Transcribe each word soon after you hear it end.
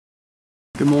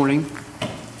Good morning.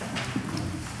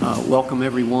 Welcome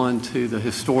everyone to the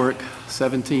historic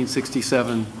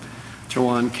 1767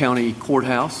 Chowan County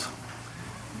Courthouse.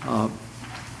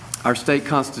 Our state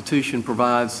constitution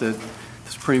provides that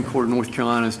the Supreme Court of North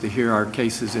Carolina is to hear our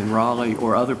cases in Raleigh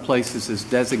or other places as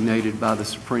designated by the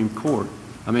Supreme Court.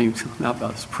 I mean, not by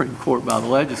the Supreme Court, by the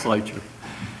legislature.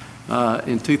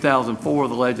 In 2004,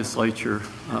 the legislature,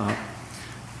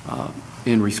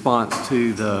 in response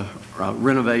to the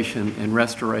renovation and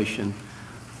restoration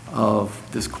of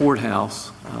this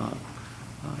courthouse,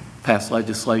 passed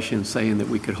legislation saying that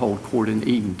we could hold court in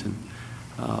Edenton.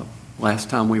 Last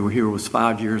time we were here was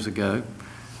 5 years ago.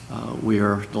 We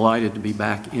are delighted to be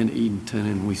back in Edenton,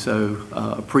 and we so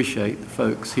appreciate the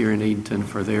folks here in Edenton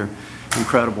for their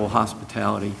incredible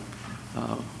hospitality,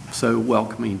 so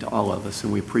welcoming to all of us,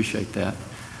 and we appreciate that.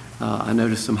 I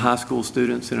noticed some high school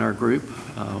students in our group.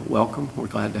 Welcome. We're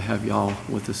glad to have y'all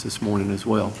with us this morning as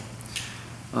well.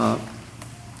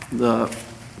 The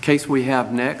case we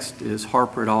have next is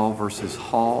Harper et al. Versus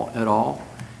Hall et al.,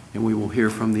 and we will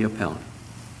hear from the appellant.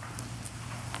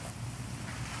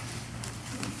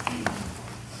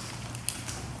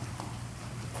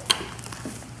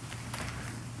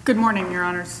 Good morning, Your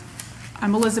Honors.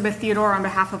 I'm Elizabeth Theodore on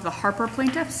behalf of the Harper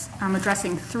plaintiffs. I'm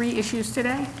addressing 3 issues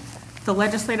today: the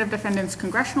legislative defendant's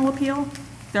congressional appeal,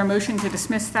 their motion to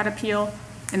dismiss that appeal,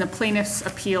 and the plaintiff's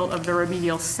appeal of the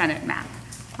remedial Senate map.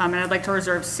 And I'd like to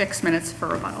reserve 6 minutes for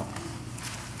rebuttal.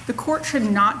 The court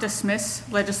should not dismiss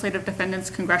legislative defendant's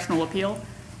congressional appeal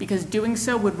because doing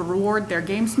so would reward their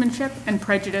gamesmanship and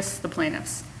prejudice the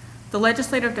plaintiffs. The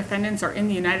legislative defendants are in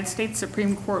the United States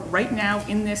Supreme Court right now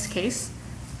in this case,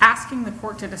 asking the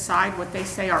court to decide what they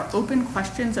say are open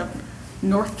questions of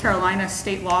North Carolina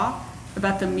state law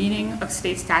about the meaning of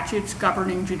state statutes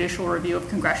governing judicial review of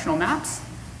congressional maps,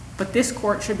 but this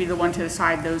court should be the one to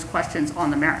decide those questions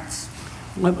on the merits.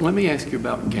 Let me ask you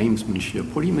about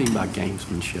gamesmanship. What do you mean by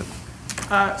gamesmanship?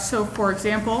 So, for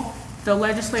example, the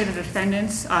legislative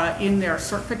defendants in their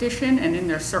cert petition and in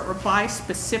their cert reply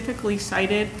specifically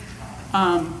cited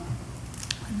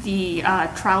the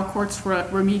trial court's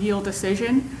remedial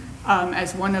decision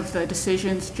as one of the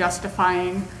decisions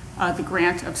justifying the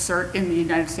grant of cert in the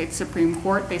United States Supreme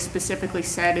Court. They specifically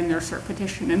said in their cert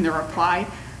petition, in their reply,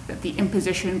 that the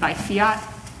imposition by fiat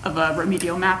of a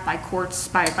remedial map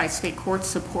by state courts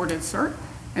supported cert.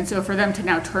 And so for them to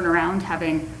now turn around,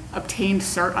 having obtained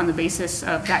cert on the basis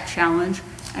of that challenge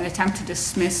and attempt to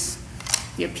dismiss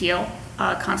the appeal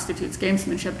constitutes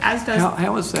gamesmanship, as does...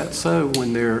 How is that so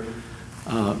when their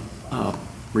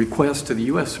request to the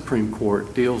U.S. Supreme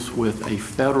Court deals with a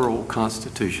federal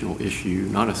constitutional issue,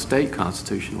 not a state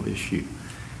constitutional issue,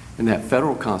 and that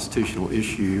federal constitutional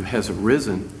issue has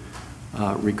arisen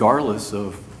regardless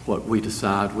of what we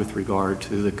decide with regard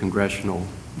to the congressional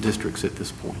districts at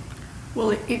this point?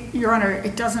 Well, Your Honor,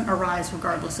 it doesn't arise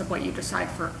regardless of what you decide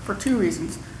for 2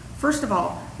 reasons. First of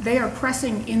all, they are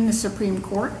pressing in the Supreme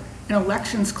Court an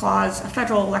elections clause, a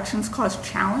federal elections clause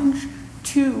challenge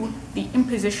to the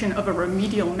imposition of a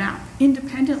remedial map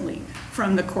independently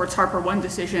from the court's Harper 1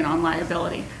 decision on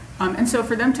liability. And so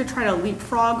for them to try to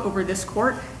leapfrog over this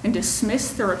court and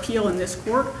dismiss their appeal in this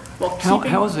court while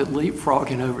keeping... How is it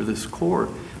leapfrogging over this court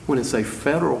when it's a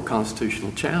federal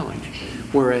constitutional challenge,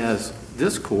 whereas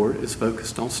this court is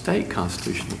focused on state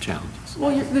constitutional challenges?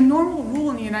 Well, the normal rule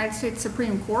in the United States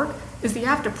Supreme Court is that you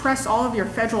have to press all of your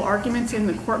federal arguments in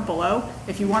the court below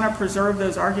if you want to preserve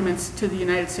those arguments to the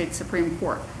United States Supreme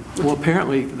Court. Well,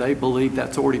 apparently they believe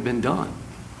that's already been done.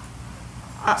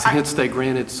 Hence they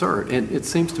granted cert. And it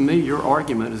seems to me your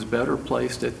argument is better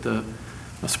placed at the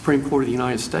Supreme Court of the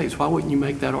United States. Why wouldn't you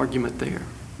make that argument there?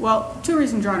 Well, 2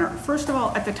 reasons, Your Honor. First of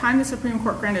all, at the time the Supreme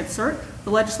Court granted cert,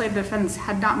 the legislative defendants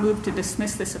had not moved to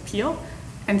dismiss this appeal.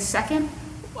 And second,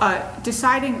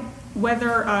 deciding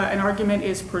whether an argument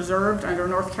is preserved under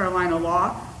North Carolina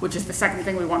law, which is the second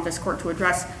thing we want this court to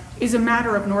address, is a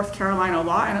matter of North Carolina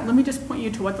law. And let me just point you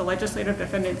to what the legislative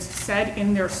defendants said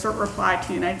in their cert reply to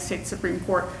the United States Supreme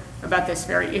Court about this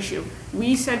very issue.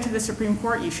 We said to the Supreme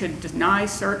Court you should deny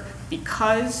cert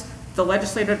because the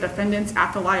legislative defendants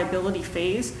at the liability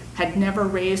phase had never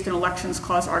raised an elections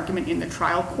clause argument in the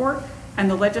trial court. And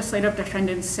the legislative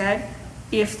defendants said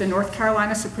if the North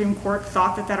Carolina Supreme Court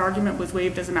thought that that argument was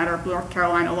waived as a matter of North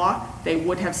Carolina law, they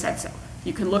would have said so.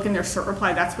 You can look in their cert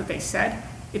reply, that's what they said.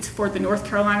 It's for the North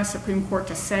Carolina Supreme Court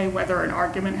to say whether an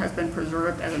argument has been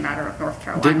preserved as a matter of North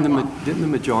Carolina law. Didn't the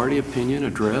majority opinion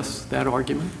address that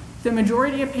argument? The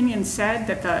majority opinion said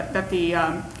that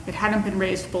it hadn't been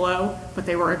raised below, but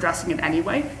they were addressing it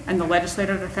anyway. And the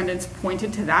legislative defendants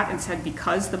pointed to that and said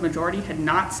because the majority had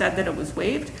not said that it was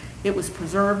waived, it was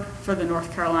preserved for the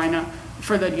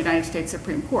United States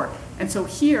Supreme Court. And so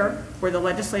here, where the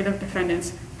legislative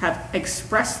defendants have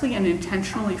expressly and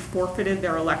intentionally forfeited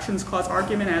their elections clause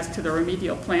argument as to the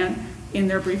remedial plan in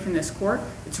their brief in this court,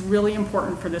 it's really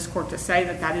important for this court to say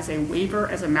that that is a waiver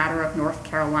as a matter of North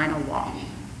Carolina law.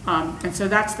 And so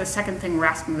that's the second thing we're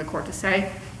asking the court to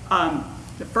say.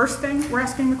 The first thing we're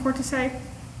asking the court to say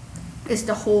is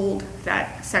to hold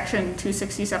that Section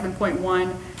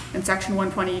 267.1 and Section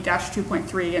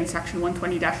 120-2.3 and Section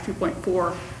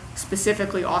 120-2.4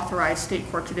 specifically authorize state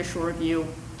court judicial review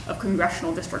of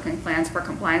congressional districting plans for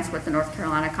compliance with the North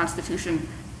Carolina Constitution,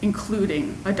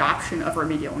 including adoption of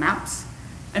remedial maps.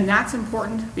 And that's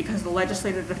important because the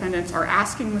legislative defendants are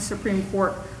asking the Supreme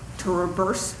Court to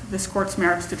reverse this court's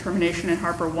merits determination in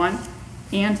Harper 1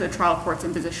 and the trial court's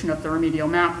imposition of the remedial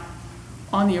map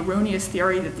on the erroneous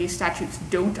theory that these statutes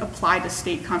don't apply to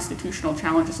state constitutional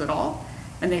challenges at all.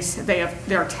 And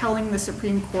they're telling the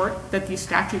Supreme Court that these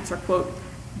statutes are, quote,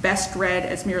 best read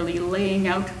as merely laying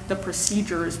out the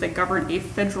procedures that govern a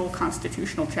federal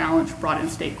constitutional challenge brought in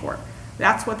state court.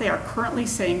 That's what they are currently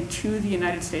saying to the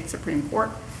United States Supreme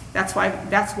Court. That's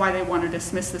why they want to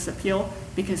dismiss this appeal,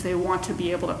 because they want to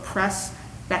be able to press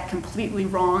that completely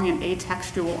wrong and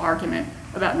atextual argument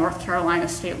about North Carolina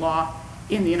state law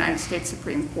in the United States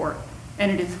Supreme Court.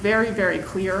 And it is very, very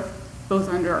clear, both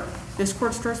under this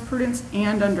court's jurisprudence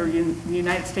and under the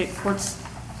United States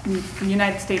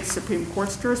Supreme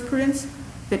Court's jurisprudence,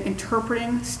 that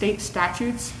interpreting state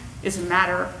statutes is a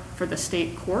matter for the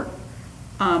state court.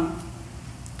 And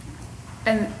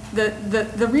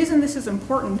the reason this is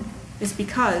important is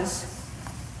because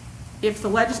if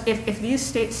these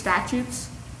state statutes,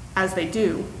 as they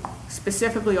do,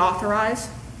 specifically authorize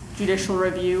judicial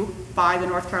review by the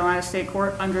North Carolina State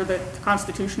Court under the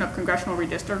Constitution of Congressional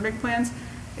Redistricting Plans,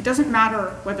 it doesn't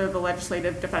matter whether the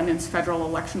legislative defendant's federal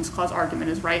elections clause argument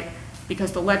is right,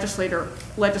 because the legislature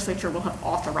will have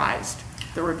authorized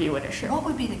the review at issue. What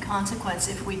would be the consequence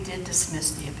if we did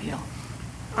dismiss the appeal?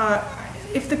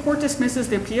 If the court dismisses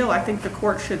the appeal, I think the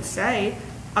court should say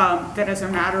that as a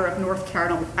matter of North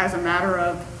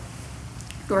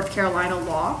Carolina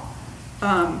law,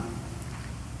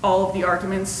 all of the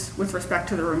arguments with respect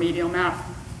to the remedial map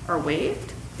are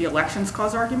waived. The elections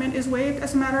clause argument is waived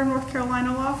as a matter of North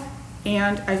Carolina law.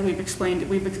 And as we've explained,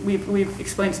 we've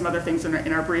explained some other things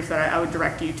in our brief that I would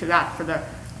direct you to that for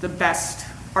the best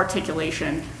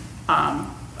articulation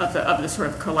of the sort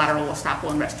of collateral estoppel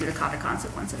and res judicata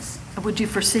consequences. Would you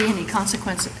foresee any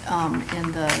consequence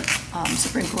in the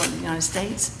Supreme Court of the United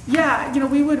States? Yeah,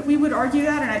 we would argue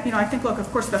that, and I think, look,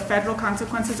 of course, the federal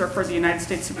consequences are for the United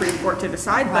States Supreme Court to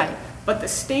decide, right. But the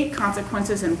state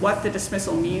consequences and what the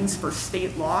dismissal means for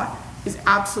state law is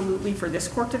absolutely for this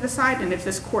court to decide. And if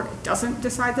this court doesn't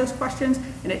decide those questions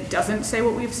and it doesn't say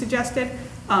what we've suggested,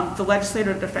 the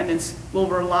legislative defendants will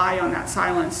rely on that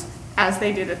silence, as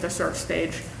they did at the cert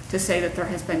stage, to say that there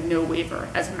has been no waiver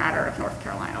as a matter of North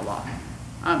Carolina law.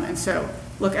 And so,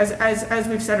 look, as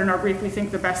we've said in our brief, we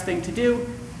think the best thing to do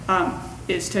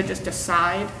is to just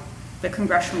decide the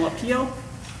congressional appeal.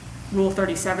 Rule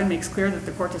 37 makes clear that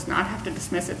the court does not have to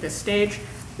dismiss at this stage.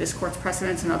 This court's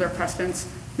precedents and other precedents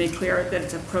make clear that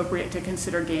it's appropriate to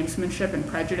consider gamesmanship and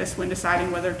prejudice when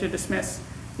deciding whether to dismiss.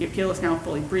 The appeal is now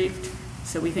fully briefed,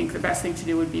 so we think the best thing to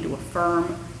do would be to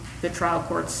affirm the trial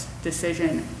court's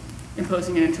decision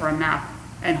imposing an interim map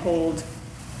and hold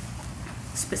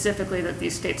specifically that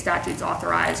these state statutes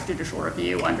authorize judicial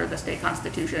review under the state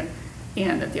constitution,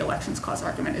 and that the elections clause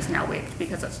argument is now waived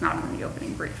because it's not in the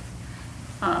opening brief.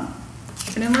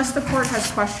 And unless the court has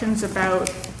questions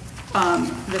about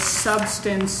the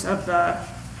substance of the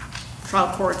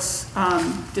trial court's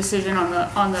decision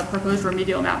on the proposed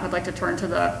remedial map, I'd like to turn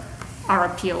to our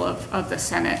appeal of the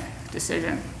Senate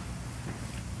decision.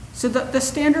 So the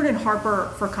standard in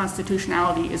Harper for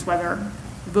constitutionality is whether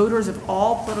voters of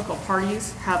all political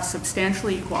parties have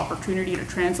substantially equal opportunity to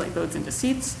translate votes into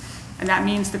seats. And that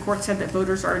means the court said that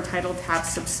voters are entitled to have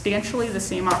substantially the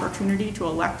same opportunity to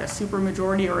elect a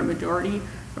supermajority or a majority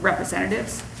of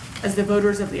representatives as the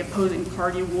voters of the opposing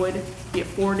party would be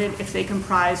afforded if they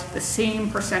comprised the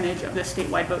same percentage of the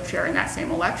statewide vote share in that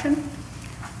same election.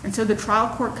 And so the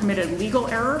trial court committed legal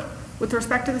error with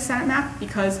respect to the Senate map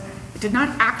because it did not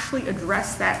actually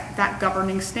address that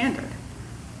governing standard.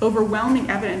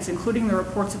 Overwhelming evidence, including the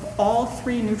reports of all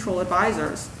three neutral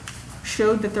advisors,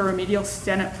 showed that the remedial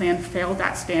Senate plan failed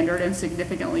that standard and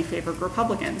significantly favored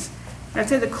Republicans. And I'd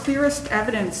say the clearest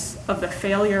evidence of the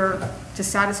failure to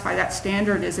satisfy that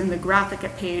standard is in the graphic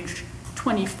at page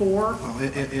 24. Well,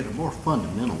 at a more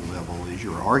fundamental level, is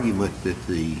your argument that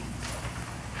the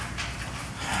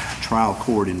trial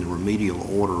court in the remedial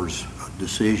order's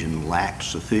decision lacked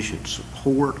sufficient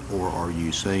support, or are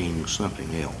you saying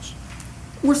something else?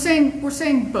 We're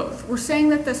saying both. We're saying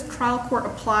that this trial court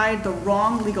applied the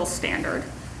wrong legal standard.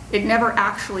 It never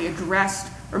actually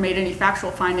addressed or made any factual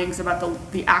findings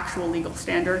about the actual legal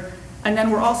standard. And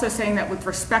then we're also saying that with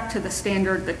respect to the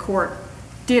standard, the court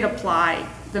did apply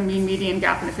the mean median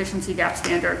gap and efficiency gap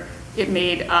standard. It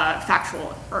made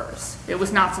factual errors. It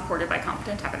was not supported by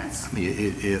competent evidence. I mean,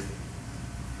 it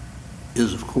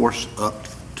is, of course, up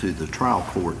to the trial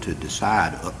court to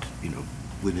decide,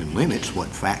 within limits, what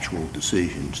factual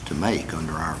decisions to make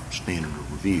under our standard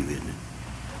of review, isn't it?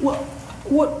 Well,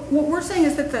 what we're saying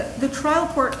is that the trial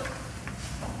court,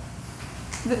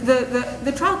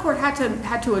 the trial court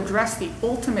had to address the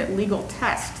ultimate legal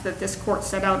test that this court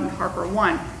set out in Harper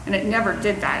 1, and it never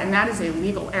did that, and that is a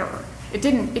legal error. It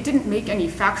didn't make any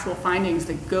factual findings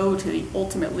that go to the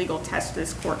ultimate legal test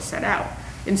this court set out.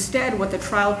 Instead, what the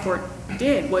trial court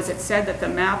did was it said that the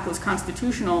map was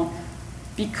constitutional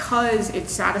because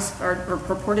it satisfied or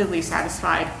purportedly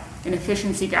satisfied an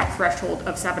efficiency gap threshold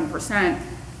of 7%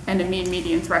 and a mean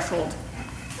median threshold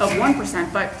of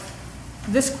 1%. But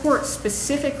this court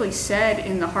specifically said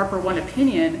in the Harper 1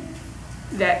 opinion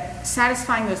that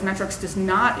satisfying those metrics does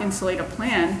not insulate a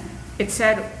plan. It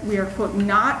said we are, quote,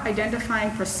 not identifying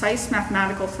precise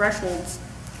mathematical thresholds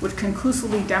which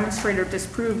conclusively demonstrate or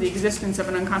disprove the existence of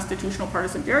an unconstitutional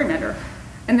partisan gerrymander.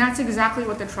 And that's exactly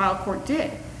what the trial court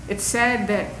did. It said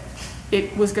that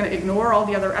it was going to ignore all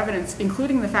the other evidence,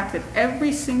 including the fact that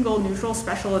every single neutral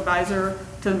special advisor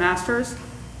to the masters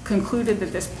concluded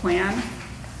that this plan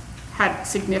had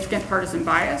significant partisan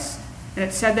bias. And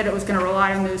it said that it was going to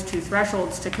rely on those two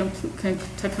thresholds to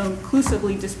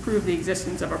conclusively disprove the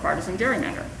existence of a partisan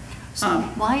gerrymander. So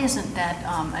why isn't that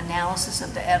analysis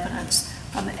of the evidence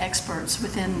from the experts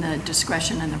within the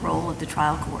discretion and the role of the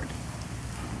trial court?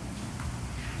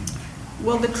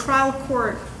 Well, the trial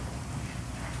court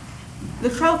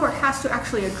has to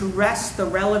actually address the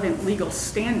relevant legal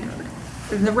standard.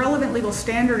 And the relevant legal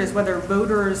standard is whether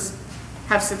voters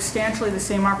have substantially the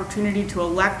same opportunity to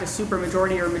elect a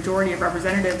supermajority or majority of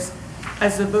representatives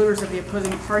as the voters of the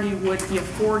opposing party would be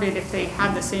afforded if they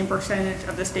had the same percentage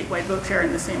of the statewide vote share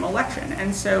in the same election.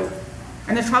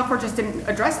 And the trial court just didn't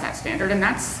address that standard, and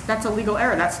that's a legal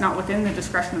error. That's not within the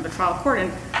discretion of the trial court.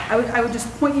 And I would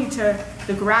just point you to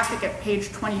the graphic at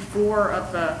page 24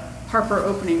 of the Harper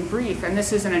opening brief, and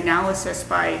this is an analysis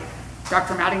by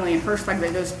Dr. Mattingly and Hirschfeld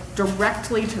that goes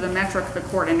directly to the metric the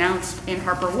court announced in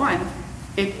Harper 1.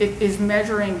 It is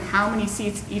measuring how many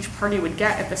seats each party would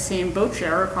get at the same vote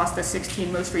share across the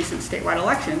 16 most recent statewide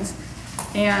elections.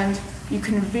 And you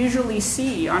can visually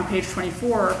see on page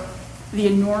 24 the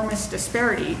enormous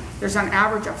disparity. There's on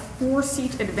average a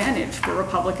 4-seat advantage for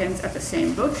Republicans at the same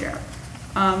vote share.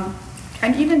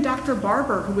 And even Dr.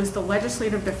 Barber, who was the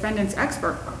legislative defendant's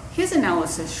expert, his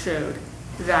analysis showed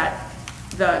that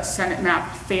the Senate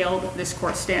map failed this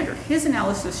court standard. His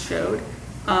analysis showed,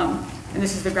 and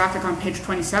this is the graphic on page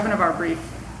 27 of our brief,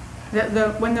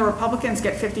 that when the Republicans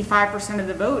get 55% of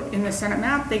the vote in the Senate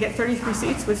map, they get 33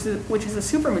 seats, which is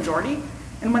a supermajority.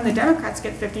 And when the Democrats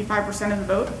get 55% of the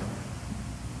vote,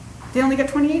 they only get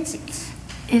 28 seats.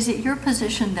 Is it your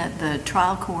position that the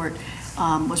trial court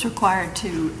was required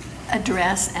to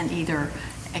address and either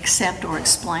accept or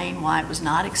explain why it was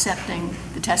not accepting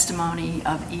the testimony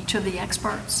of each of the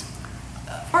experts?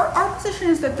 Our position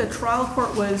is that the trial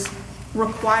court was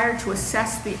required to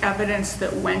assess the evidence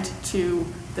that went to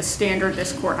the standard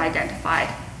this court identified,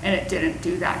 and it didn't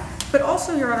do that. But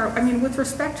also, Your Honor, I mean, with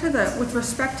respect to the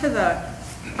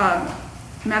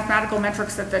mathematical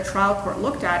metrics that the trial court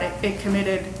looked at, it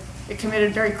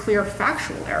committed very clear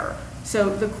factual error.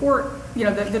 So the court,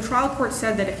 the trial court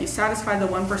said that if you satisfy the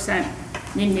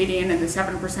 1% mean median and the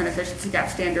 7% efficiency gap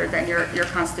standard, then you're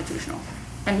constitutional.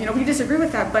 And we disagree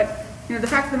with that, but the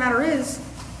fact of the matter is,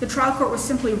 the trial court was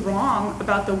simply wrong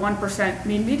about the 1%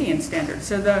 mean median standard.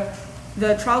 So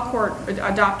the trial court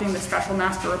adopting the special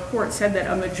master report said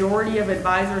that a majority of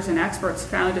advisors and experts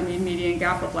found a mean median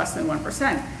gap of less than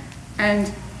 1%.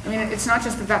 And I mean, it's not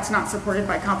just that that's not supported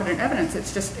by competent evidence,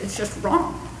 it's just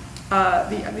wrong.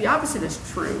 The opposite is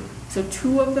true. So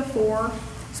 2 of the 4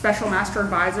 special master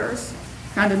advisors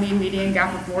found a mean median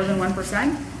gap of more than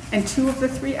 1%, and 2 of the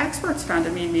 3 experts found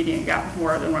a mean median gap of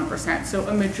more than 1%. So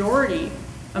a majority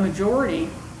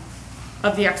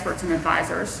of the experts and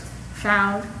advisors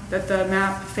found that the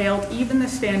map failed even the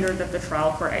standard that the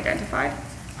trial court identified.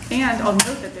 And I'll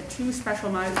note that the 2 special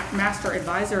master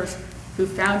advisors who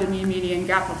found a mean median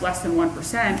gap of less than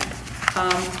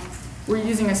 1% were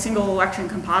using a single election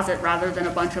composite rather than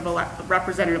a bunch of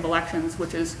representative elections,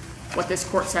 which is what this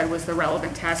court said was the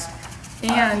relevant test.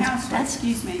 And Counselor,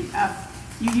 excuse me,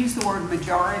 you used the word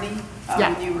majority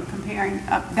Yeah. when you were comparing.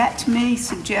 That to me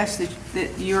suggests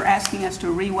that you're asking us to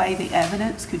reweigh the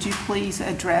evidence. Could you please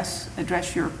address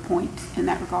your point in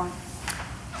that regard?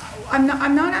 I'm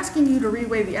not asking you to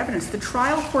reweigh the evidence. The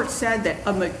trial court said that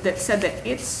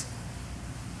its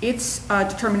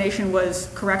determination was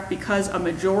correct because a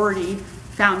majority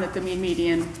found that the mean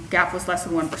median gap was less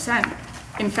than 1%.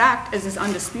 In fact, as is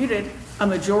undisputed, a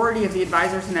majority of the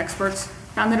advisors and experts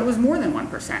found that it was more than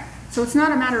 1%. So it's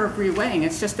not a matter of reweighing,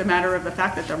 it's just a matter of the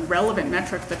fact that the relevant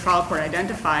metric the trial court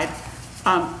identified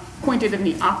pointed in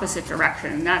the opposite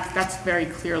direction, and that's very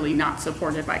clearly not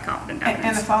supported by competent evidence.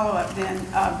 And a follow-up then,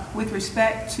 with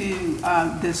respect to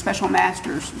the special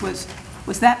masters,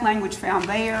 was that language found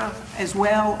there as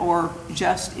well, or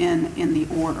just in the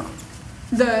order?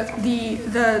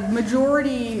 The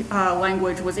majority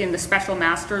language was in the special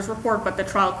master's report, but the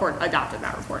trial court adopted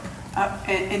that report.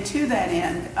 And to that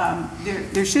end,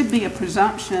 there should be a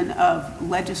presumption of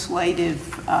legislative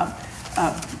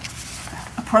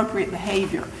appropriate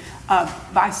behavior.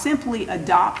 By simply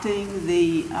adopting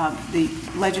the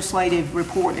legislative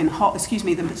report in whole,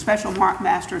 the special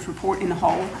master's report in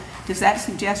whole, does that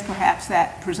suggest perhaps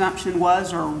that presumption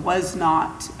was or was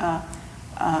not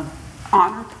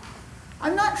honored?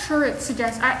 I'm not sure it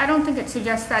suggests, I don't think it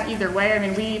suggests that either way. I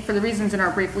mean, for the reasons in our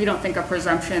brief, we don't think a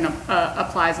presumption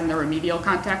applies in the remedial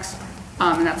context,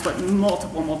 and that's what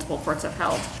multiple courts have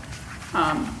held.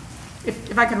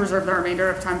 If I could reserve the remainder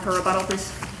of time for rebuttal, please.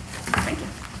 Thank you.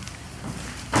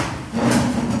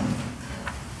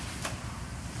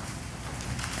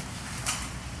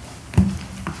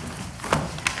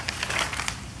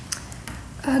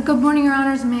 Good morning, Your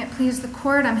Honors, and may it please the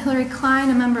Court. I'm Hillary Klein,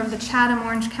 a member of the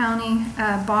Chatham-Orange County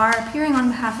Bar, appearing on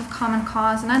behalf of Common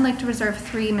Cause, and I'd like to reserve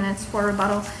 3 minutes for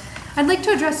rebuttal. I'd like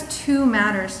to address 2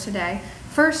 matters today.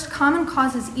 First, Common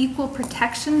Cause's equal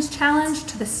protections challenge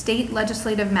to the state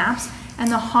legislative maps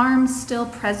and the harms still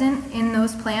present in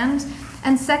those plans.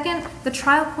 And second, the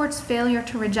trial court's failure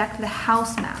to reject the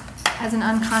House map as an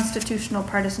unconstitutional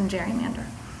partisan gerrymander.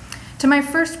 To my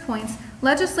first points,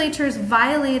 legislatures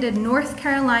violated North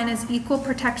Carolina's Equal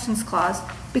Protections Clause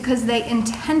because they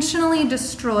intentionally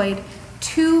destroyed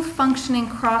 2 functioning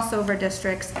crossover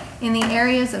districts in the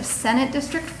areas of Senate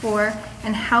District 4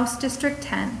 and House District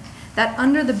 10 that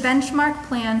under the benchmark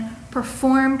plan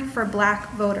performed for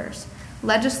black voters.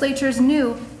 Legislatures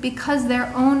knew because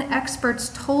their own experts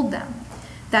told them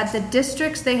that the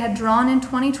districts they had drawn in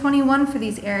 2021 for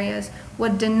these areas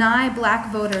would deny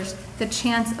black voters the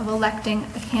chance of electing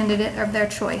a candidate of their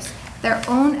choice. Their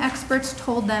own experts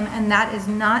told them, and that is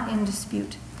not in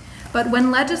dispute. But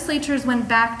when legislatures went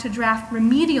back to draft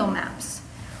remedial maps,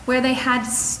 where they had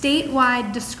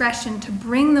statewide discretion to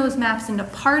bring those maps into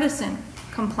partisan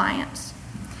compliance,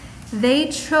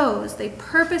 they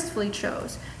purposefully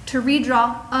chose to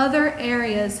redraw other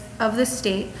areas of the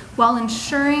state while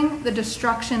ensuring the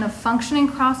destruction of functioning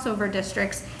crossover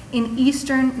districts in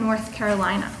eastern North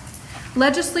Carolina.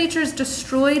 Legislatures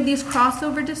destroyed these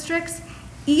crossover districts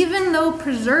even though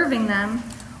preserving them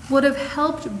would have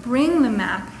helped bring the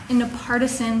map into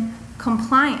partisan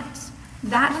compliance.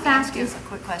 That fact is a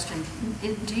quick question.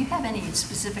 Do you have any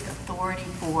specific authority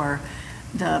for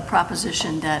the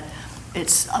proposition that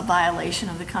it's a violation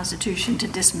of the Constitution to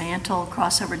dismantle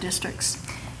crossover districts?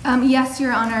 Yes,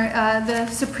 Your Honor. The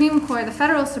Supreme Court, the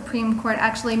federal Supreme Court,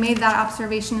 actually made that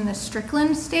observation in the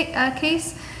Strickland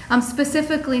case,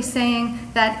 specifically saying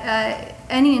that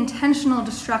any intentional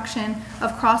destruction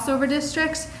of crossover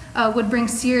districts would bring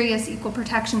serious equal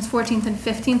protections, 14th and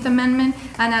 15th Amendment.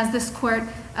 And as this court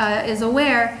is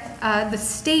aware, the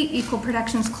state equal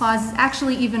protections clause is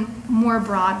actually even more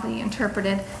broadly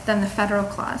interpreted than the federal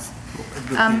clause.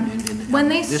 When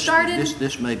they started...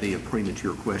 This may be a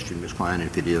premature question, Ms. Klein,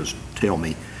 if it is, tell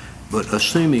me. But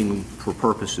assuming for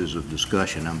purposes of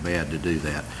discussion, I'm bad to do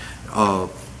that,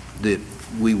 that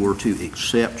we were to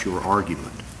accept your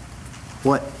argument,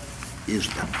 what is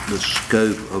the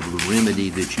scope of the remedy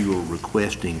that you are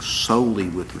requesting solely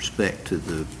with respect to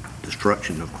the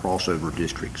destruction of crossover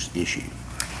districts issue?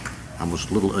 I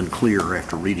was a little unclear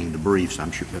after reading the briefs.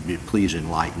 I'm sure, please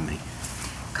enlighten me.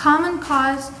 Common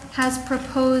Cause has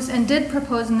proposed and did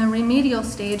propose in the remedial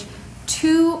stage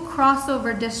 2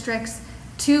 crossover districts,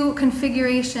 2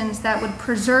 configurations that would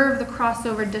preserve the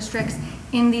crossover districts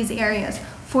in these areas.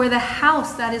 For the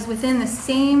House that is within the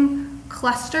same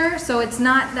cluster, so it's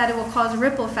not that it will cause a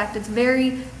ripple effect, it's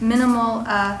very minimal,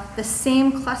 the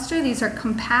same cluster. These are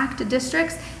compact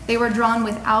districts. They were drawn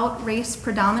without race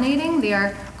predominating. They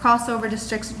are crossover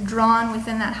districts drawn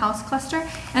within that House cluster.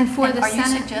 And for the Senate... Are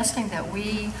you suggesting that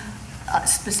we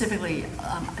specifically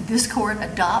this court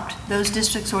adopt those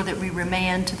districts, or that we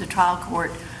remand to the trial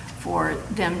court for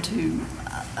them to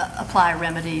apply a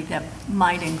remedy that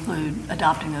might include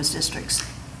adopting those districts?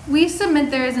 We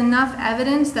submit there is enough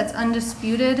evidence that's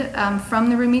undisputed from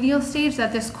the remedial stage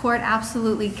that this court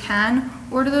absolutely can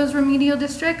order those remedial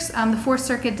districts. The Fourth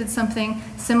Circuit did something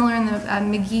similar in the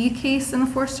McGee case in the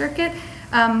Fourth Circuit,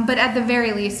 but at the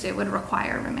very least it would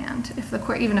require remand if the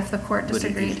court, even if the court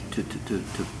disagreed. But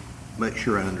to make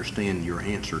sure I understand your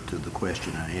answer to the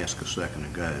question I asked a second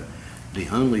ago, the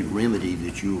only remedy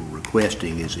that you are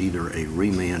requesting is either a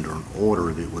remand or an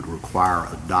order that would require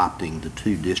adopting the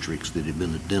 2 districts that have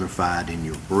been identified in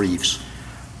your briefs,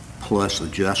 plus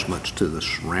adjustments to the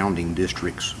surrounding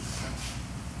districts?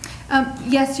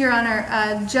 Yes, Your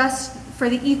Honor, just for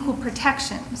the equal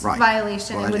protections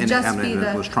violation, it would just be the...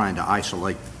 I was trying to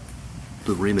isolate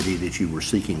the remedy that you were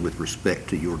seeking with respect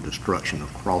to your destruction of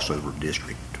crossover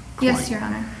district claim. Yes, Your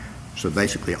Honor. So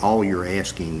basically all you're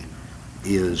asking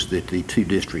is that the 2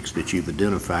 districts that you've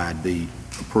identified be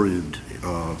approved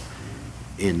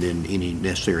and then any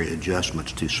necessary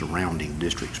adjustments to surrounding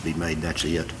districts be made. That's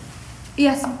it.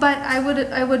 Yes, but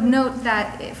I would note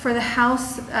that for the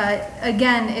House,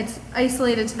 again, it's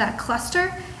isolated to that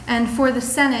cluster, and for the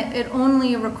Senate, it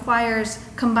only requires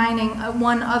combining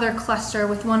one other cluster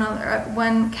with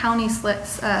one county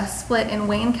split in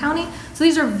Wayne County. So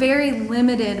these are very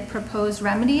limited proposed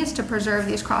remedies to preserve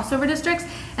these crossover districts,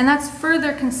 and that's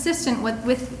further consistent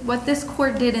with what this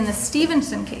court did in the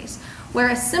Stevenson case, where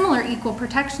a similar equal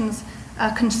protections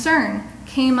concern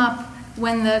came up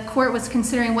when the court was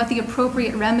considering what the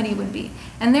appropriate remedy would be.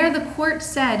 And there the court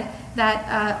said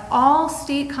that all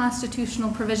state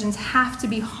constitutional provisions have to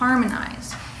be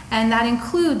harmonized, and that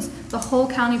includes the whole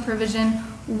county provision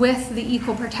with the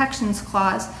equal protections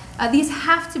clause. These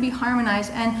have to be harmonized,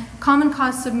 and Common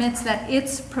Cause submits that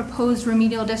its proposed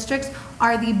remedial districts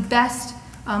are the best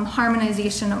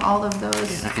harmonization of all of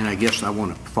those. And I guess I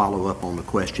want to follow up on the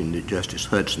question that Justice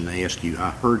Hudson asked you. I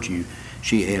heard you,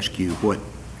 she asked you what,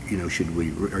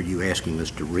 are you asking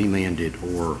us to remand it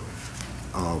or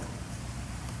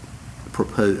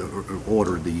propose or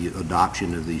order the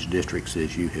adoption of these districts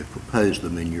as you have proposed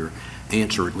them? And your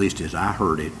answer, at least as I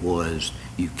heard it, was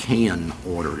you can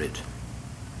order it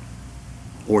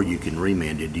or you can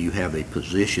remand it. Do you have a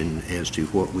position as to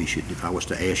what we should, if I was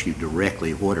to ask you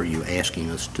directly, what are you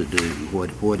asking us to do?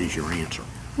 What is your answer?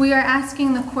 We are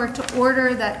asking the court to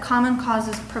order that Common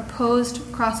Cause's proposed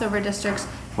crossover districts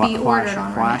be ordered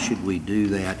on remand. Why should we do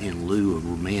that in lieu of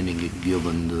remanding it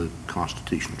given the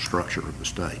constitutional structure of the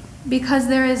state? Because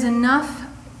there is enough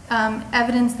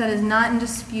evidence that is not in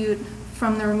dispute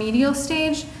from the remedial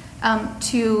stage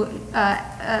to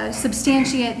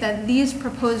substantiate that these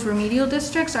proposed remedial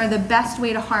districts are the best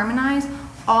way to harmonize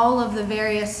all of the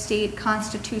various state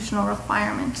constitutional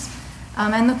requirements.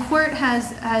 And the court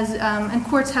and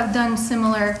courts have done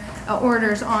similar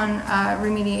orders on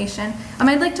remediation.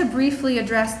 I'd like to briefly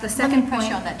address the second point. Let me press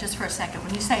you on that just for a second.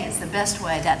 When you say it's the best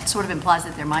way, that sort of implies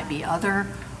that there might be other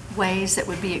ways that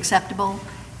would be acceptable.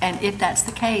 And if that's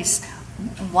the case,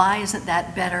 why isn't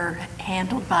that better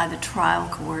handled by the trial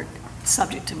court,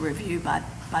 subject to review by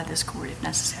this court if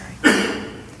necessary?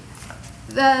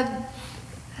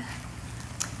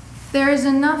 There is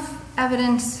enough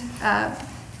evidence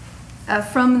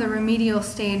from the remedial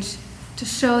stage to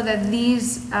show that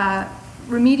these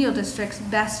remedial districts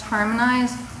best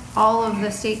harmonize all of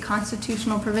the state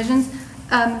constitutional provisions.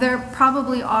 There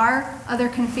probably are other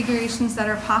configurations that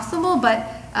are possible, but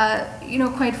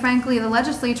quite frankly, the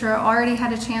legislature already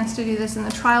had a chance to do this in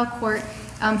the trial court,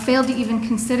 failed to even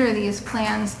consider these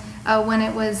plans when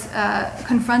it was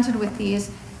confronted with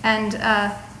these. And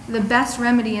the best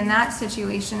remedy in that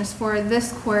situation is for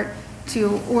this court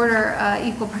to order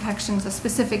equal protections, a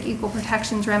specific equal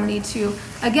protections remedy to,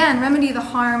 again, remedy the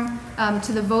harm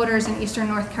to the voters in Eastern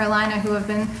North Carolina who have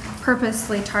been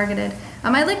purposely targeted.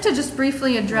 I'd like to just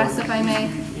briefly address, if I may.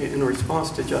 In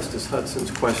response to Justice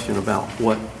Hudson's question about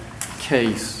what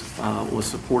case was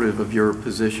supportive of your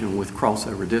position with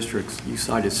crossover districts, you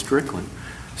cited Strickland.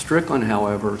 Strickland,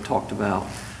 however, talked about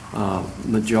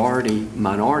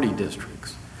majority-minority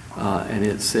districts, and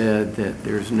it said that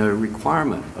there's no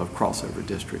requirement of crossover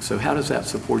districts. So how does that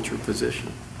support your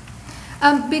position?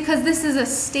 Because this is a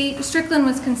state, Strickland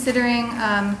was considering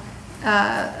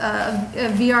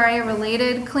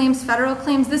VRA-related claims, federal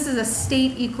claims. This is a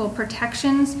state equal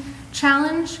protections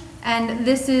challenge, and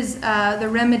this is the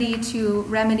remedy to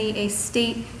remedy a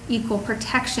state equal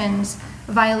protections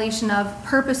violation of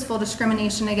purposeful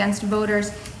discrimination against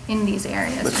voters in these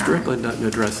areas. But Strickland doesn't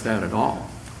address that at all.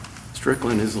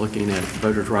 Strickland is looking at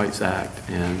Voters' Rights Act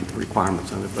and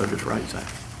requirements under the Voters' Rights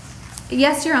Act.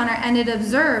 Yes, Your Honor, and it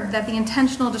observed that the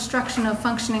intentional destruction of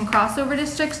functioning crossover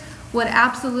districts would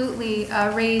absolutely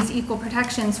raise equal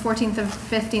protection's 14th and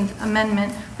 15th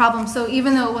Amendment problem. So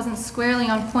even though it wasn't squarely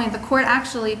on point, the court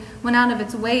actually went out of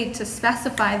its way to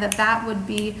specify that that would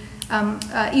be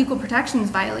equal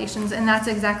protections violations, and that's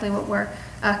exactly what we're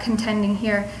contending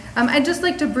here. I'd just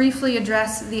like to briefly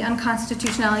address the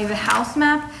unconstitutionality of the House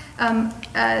map.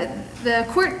 The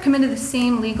court committed the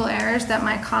same legal errors that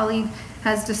my colleague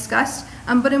has discussed,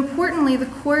 but importantly, the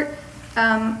court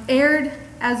erred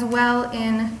as well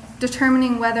in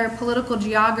determining whether political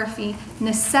geography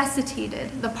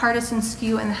necessitated the partisan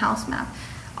skew in the House map.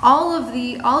 All of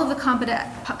the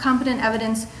competent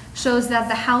evidence shows that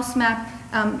the House map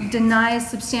denies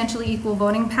substantially equal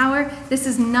voting power. This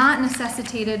is not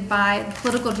necessitated by the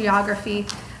political geography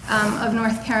of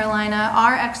North Carolina.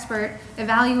 Our expert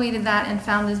evaluated that and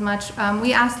found as much.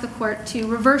 We asked the court to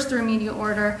reverse the remedial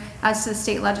order as to the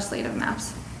state legislative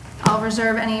maps. I'll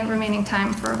reserve any remaining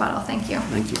time for rebuttal. Thank you.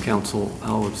 Thank you, counsel.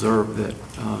 I'll observe that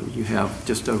you have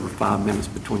just over 5 minutes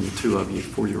between the two of you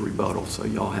for your rebuttal, so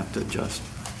y'all have to adjust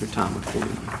your time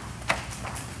accordingly.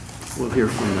 We'll hear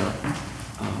from the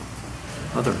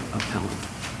other appellant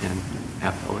and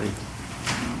appellee.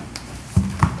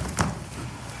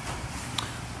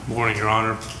 Morning, Your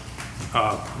Honor.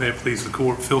 May it please the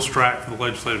court, Phil Strack for the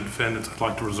legislative defendants. I'd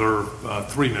like to reserve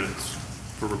 3 minutes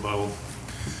for rebuttal.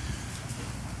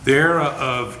 The era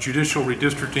of judicial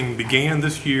redistricting began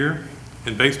this year,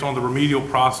 and based on the remedial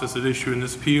process at issue in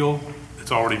this appeal,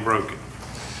 it's already broken.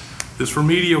 This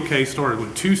remedial case started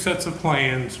with 2 sets of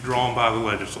plans drawn by the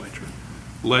legislature,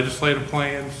 legislative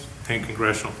plans and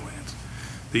congressional plans.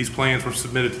 These plans were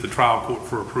submitted to the trial court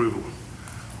for approval.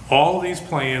 All of these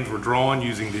plans were drawn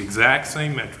using the exact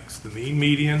same metrics, the mean,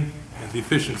 median, and the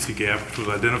efficiency gap, which was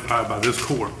identified by this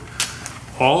court.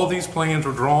 All of these plans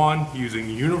were drawn using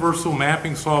universal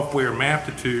mapping software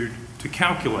Maptitude to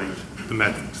calculate the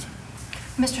metrics.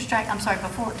 Mr. Strack, I'm sorry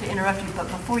to interrupt you, but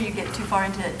before you get too far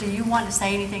into it, do you want to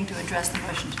say anything to address the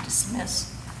motion to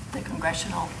dismiss the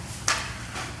congressional?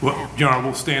 Well, Your Honor,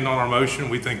 we'll stand on our motion.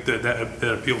 We think that that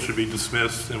appeal should be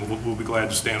dismissed, and we'll be glad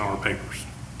to stand on our papers.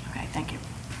 Okay, thank you.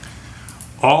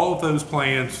 All of those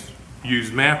plans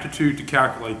use Maptitude to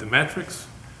calculate the metrics,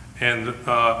 and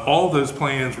all of those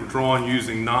plans were drawn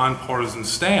using nonpartisan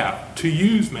staff to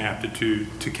use Maptitude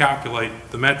to calculate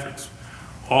the metrics,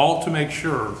 all to make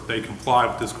sure they comply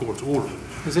with this court's order.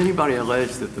 Has anybody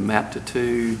alleged that the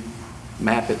Maptitude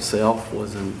map itself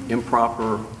was an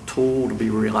improper tool to be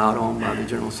relied on by the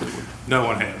General Assembly? No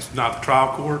one has. Not the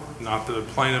trial court, not the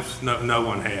plaintiffs, no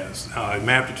one has.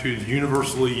 Maptitude is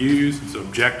universally used. It's an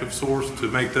objective source to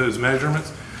make those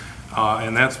measurements.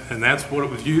 And that's what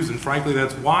it was used, and frankly,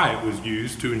 that's why it was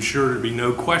used, to ensure there'd be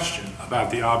no question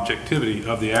about the objectivity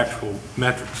of the actual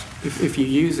metrics. If you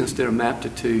use, instead of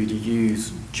Maptitude, you use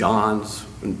Bob's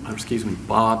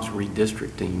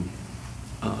redistricting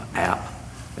app,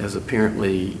 as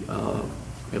apparently,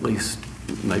 at least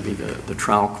maybe the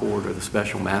trial court or the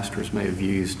special masters may have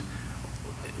used,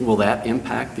 will that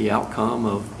impact the outcome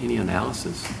of any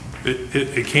analysis?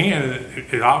 It can.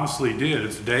 It obviously did.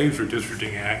 It's Dave's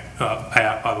redistricting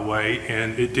app, by the way,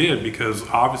 and it did, because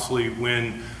obviously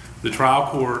when the trial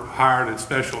court hired its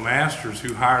special masters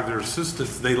who hired their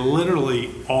assistants, they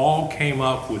literally all came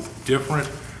up with different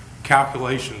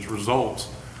calculations, results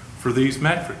for these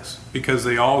metrics, because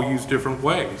they all use different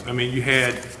ways. I mean, you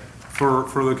had, for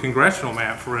the congressional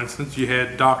map, for instance, you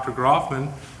had Dr.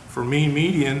 Groffman for mean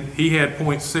median. He had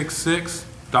 0.66,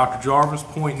 Dr. Jarvis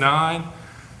 0.9,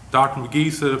 Dr.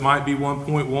 McGee said it might be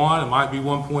 1.1, it might be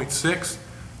 1.6.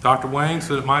 Dr. Wang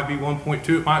said it might be 1.2,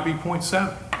 it might be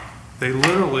 0.7. They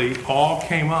literally all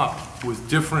came up with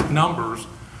different numbers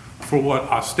for what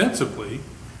ostensibly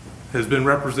has been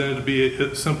represented to be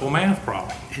a simple math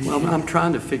problem. Well, I'm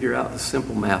trying to figure out the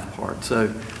simple math part. So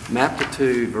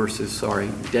Maptitude versus,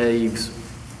 Dave's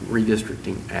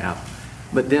redistricting app.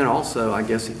 But then also, I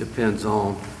guess it depends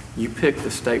on, you pick the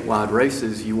statewide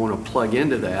races you want to plug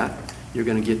into that, you're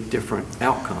going to get different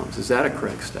outcomes. Is that a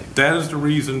correct statement? That is the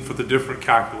reason for the different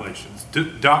calculations.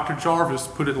 Dr. Jarvis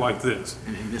put it like this.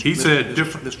 He said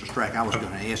different. Mr. Strack, I was going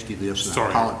to ask you this.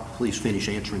 Sorry. Please finish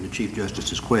answering the Chief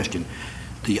Justice's question.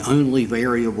 The only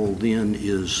variable then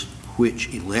is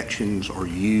which elections are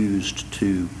used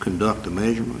to conduct the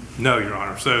measurement? No, Your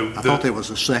Honor. So I thought there was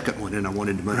a second one, and I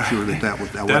wanted to make sure that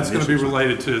was. That's going to be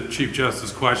related to Chief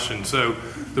Justice's question. So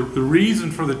the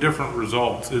reason for the different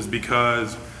results is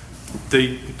because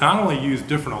they not only use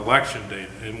different election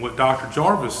data, and what Dr.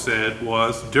 Jarvis said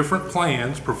was different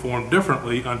plans perform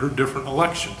differently under different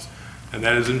elections. and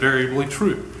that is invariably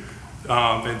true.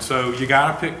 And so you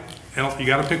got to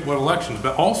pick what elections,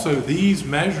 but also these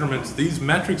measurements, these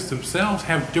metrics themselves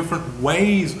have different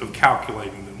ways of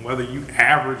calculating them, whether you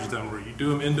average them or you do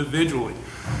them individually.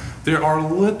 There are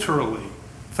literally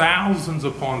thousands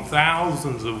upon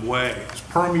thousands of ways,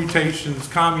 permutations,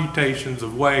 commutations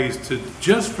of ways to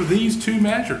just for these two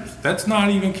measures. That's not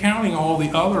even counting all the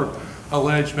other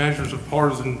alleged measures of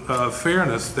partisan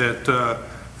fairness that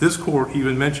this court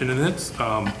even mentioned in its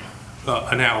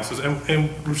analysis.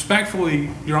 And respectfully,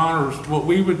 Your Honors, what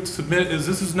we would submit is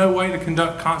this is no way to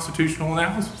conduct constitutional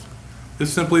analysis.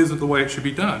 This simply isn't the way it should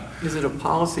be done. Is it a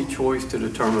policy choice to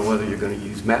determine whether you're going to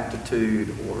use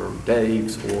Maptitude or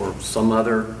Dave's or some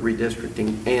other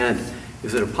redistricting? And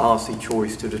is it a policy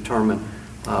choice to determine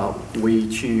we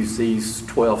choose these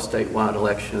 12 statewide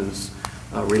elections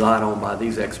relied on by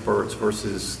these experts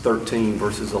versus 13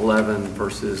 versus 11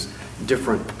 versus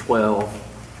different 12?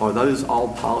 Are those all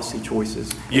policy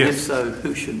choices? Yes. And if so,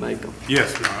 who should make them?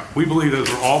 Yes, Your Honor. We believe those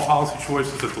are all policy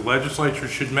choices that the legislature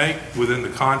should make within the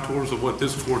contours of what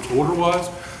this court's order was.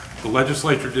 The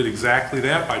legislature did exactly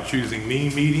that by choosing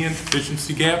mean, median,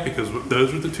 efficiency gap, because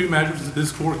those are the two measures that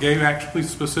this court gave actually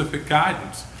specific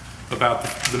guidance about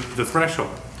the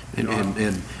threshold.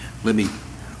 And let me,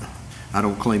 I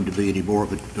don't claim to be any more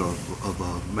of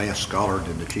a math scholar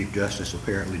than the Chief Justice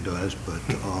apparently does, but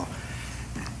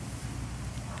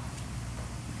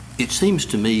it seems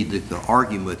to me that the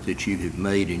argument that you have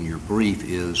made in your brief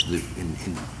is that,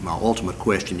 and my ultimate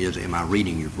question is, am I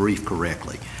reading your brief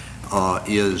correctly,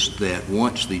 is that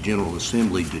once the General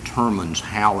Assembly determines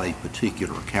how a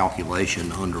particular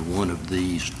calculation under one of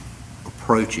these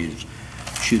approaches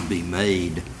should be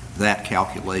made, that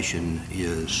calculation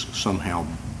is somehow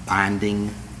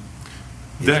binding?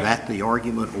 Is that the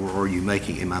argument, or are you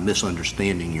making, am I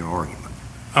misunderstanding your argument?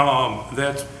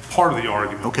 That's part of the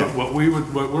argument. Okay. But what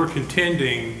we're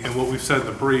contending and what we've said in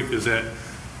the brief is that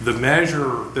the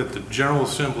measure that the General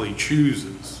Assembly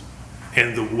chooses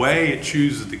and the way it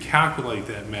chooses to calculate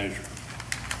that measure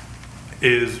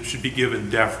should be given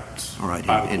deference. All right,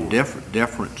 by the and court.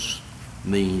 deference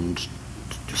means,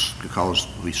 just because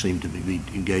we seem to be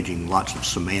engaging lots of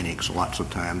semantics lots of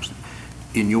times,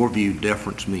 in your view,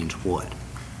 deference means what?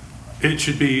 It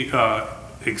should be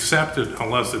accepted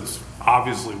unless it's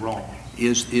obviously wrong.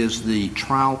 Is the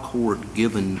trial court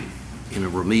given, in a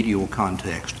remedial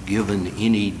context, given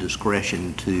any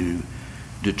discretion to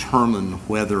determine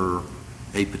whether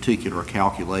a particular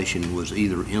calculation was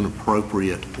either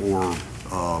inappropriate or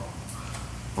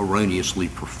erroneously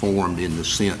performed in the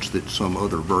sense that some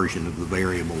other version of the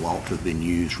variable ought to have been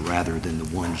used rather than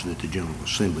the ones that the General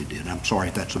Assembly did? I'm sorry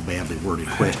if that's a badly worded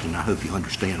question. I hope you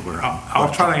understand where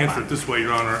I'll try to answer it this way,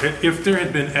 Your Honor. If there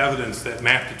had been evidence that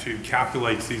Maptitude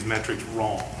calculates these metrics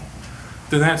wrong,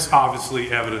 then that's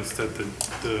obviously evidence that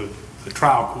the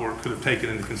trial court could have taken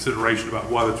into consideration about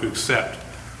whether to accept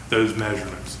those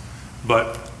measurements.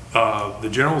 But the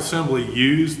General Assembly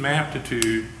used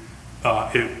Maptitude.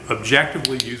 It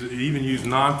objectively used it, even used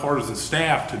nonpartisan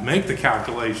staff to make the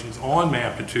calculations on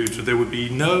Maptitude so there would be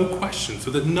no questions, so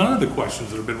that none of the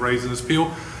questions that have been raised in this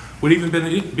appeal would even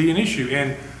be an issue.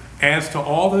 And as to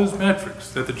all those metrics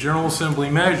that the General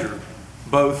Assembly measured,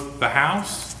 both the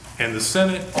House and the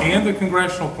Senate and the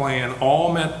Congressional Plan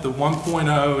all met the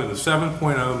 1.0 and the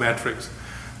 7.0 metrics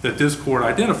that this court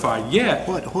identified. Yet,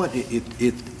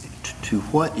 to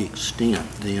what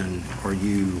extent then are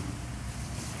you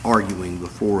arguing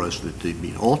before us that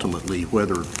ultimately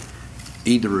whether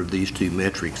either of these two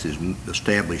metrics is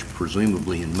established,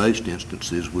 presumably in most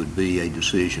instances would be a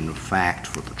decision of fact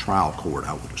for the trial court,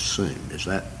 I would assume. Is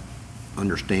that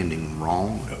understanding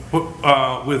wrong?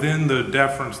 Within the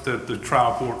deference that the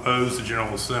trial court owes the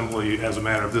General Assembly as a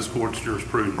matter of this court's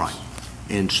jurisprudence. Right.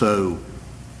 And so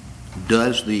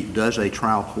does a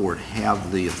trial court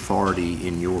have the authority,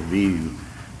 in your view,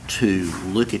 to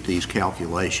look at these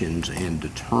calculations and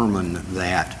determine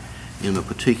that in a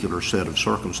particular set of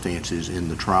circumstances, in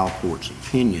the trial court's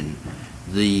opinion,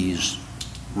 these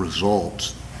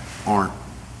results aren't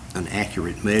an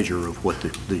accurate measure of what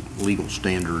the legal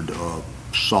standard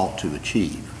sought to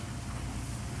achieve?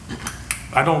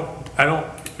 I don't,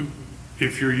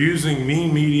 if you're using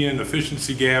mean, median,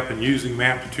 efficiency gap, and using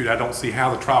Maptitude, I don't see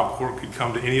how the trial court could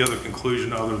come to any other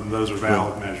conclusion other than those are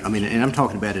valid measures. I mean, and I'm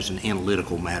talking about as an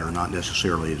analytical matter, not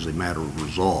necessarily as a matter of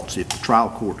results. If the trial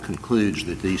court concludes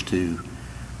that these two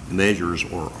measures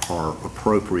are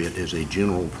appropriate as a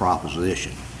general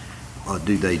proposition,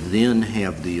 do they then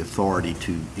have the authority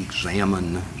to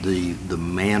examine the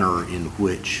manner in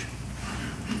which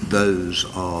those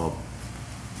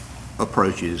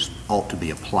approaches ought to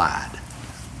be applied?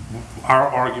 our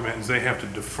argument is they have to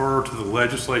defer to the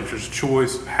legislature's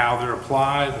choice of how they're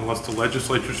applied unless the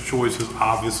legislature's choice is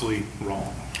obviously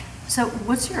wrong. So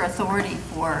what's your authority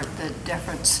for the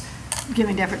deference,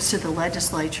 giving deference to the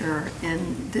legislature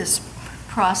in this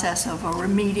process of a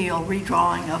remedial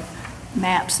redrawing of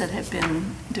maps that have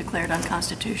been declared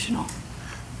unconstitutional?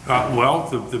 Well,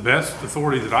 the best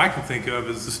authority that I can think of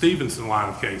is the Stevenson line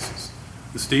of cases.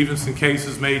 The Stevenson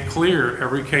cases made clear,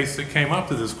 every case that came up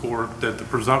to this court, that the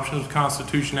presumption of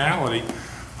constitutionality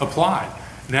applied.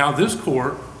 Now this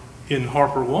court in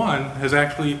Harper 1 has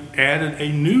actually added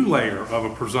a new layer of a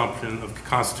presumption of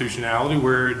constitutionality,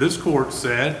 where this court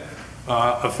said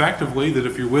effectively that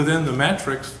if you're within the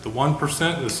metrics, the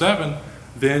 1% and the 7%,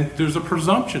 then there's a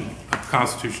presumption of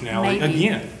constitutionality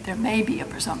again. There may be a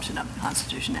presumption of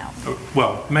constitutionality.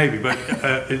 Well, maybe, but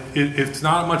it's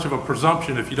not much of a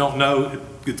presumption if you don't know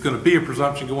it's going to be a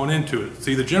presumption going into it.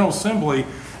 See, the General Assembly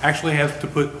actually has to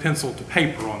put pencil to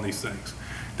paper on these things.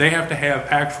 They have to have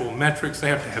actual metrics, they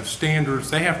have to have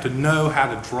standards, they have to know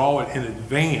how to draw it in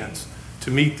advance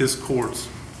to meet this court's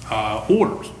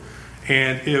orders.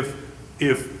 And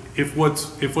if what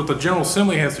the General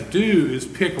Assembly has to do is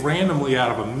pick randomly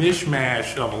out of a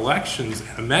mishmash of elections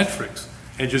and metrics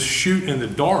and just shoot in the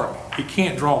dark, it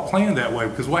can't draw a plan that way,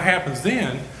 because what happens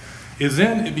then is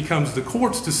it becomes the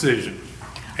court's decision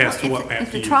as to what map to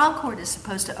use. If the trial court is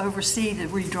supposed to oversee the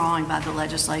redrawing by the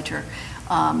legislature,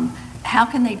 how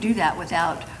can they do that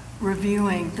without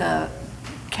reviewing the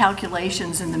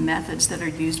calculations and the methods that are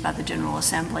used by the General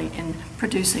Assembly in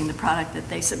producing the product that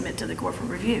they submit to the court for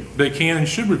review? They can and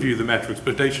should review the metrics,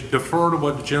 but they should defer to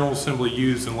what the General Assembly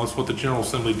used unless what the General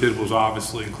Assembly did was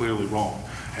obviously and clearly wrong.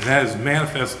 And that is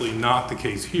manifestly not the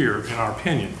case here, in our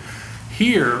opinion.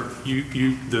 Here,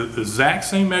 the exact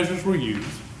same measures were used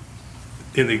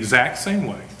in the exact same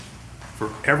way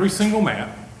for every single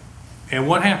map. And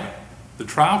what happened? The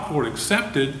trial court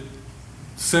accepted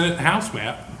Senate and House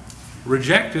map,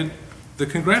 rejected the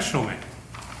congressional map.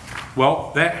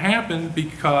 Well, that happened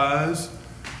because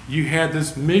you had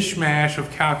this mishmash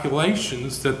of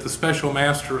calculations that the special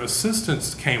master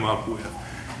assistants came up with.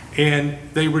 And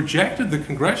they rejected the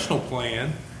congressional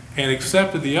plan and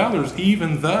accepted the others,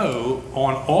 even though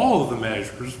on all of the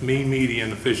measures, mean,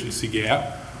 median, efficiency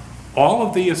gap, all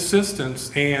of the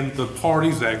assistants and the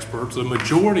party's experts, a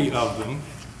majority of them,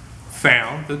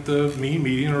 found that the mean,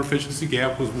 median, or efficiency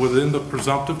gap was within the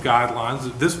presumptive guidelines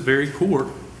that this very court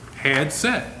had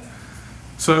set.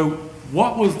 So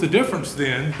what was the difference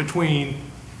then between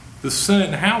the Senate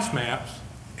and House maps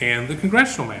and the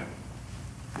congressional map?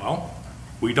 Well,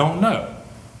 we don't know.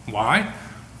 Why?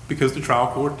 Because the trial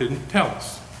court didn't tell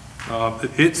us.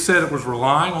 It said it was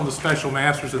relying on the special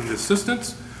masters and the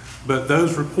assistants, but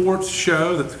those reports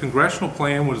show that the congressional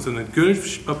plan was in as good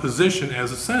a position as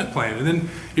the Senate plan. And then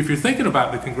if you're thinking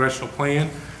about the congressional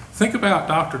plan, think about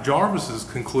Dr. Jarvis's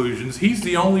conclusions. He's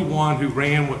the only one who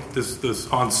ran with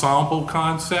this ensemble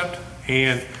concept,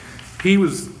 and he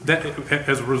was,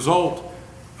 as a result,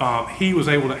 he was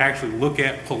able to actually look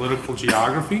at political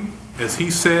geography. As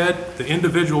he said, the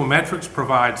individual metrics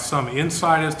provide some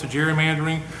insight as to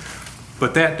gerrymandering,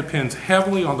 but that depends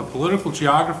heavily on the political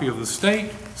geography of the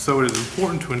state, so it is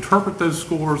important to interpret those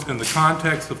scores in the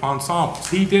context of ensembles.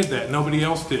 He did that, nobody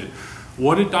else did.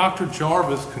 What did Dr.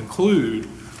 Jarvis conclude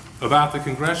about the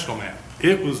congressional map?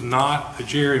 It was not a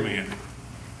gerrymander.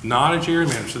 Not a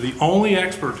gerrymander. So the only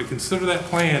expert to consider that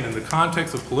plan in the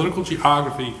context of political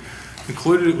geography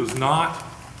concluded it was not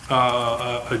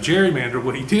a gerrymander.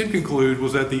 What he did conclude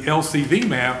was that the LCV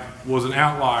map was an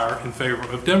outlier in favor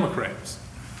of Democrats.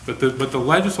 But the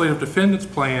legislative defendants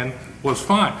plan was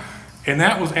fine. And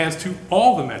that was as to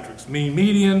all the metrics: mean,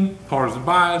 median, partisan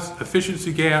bias,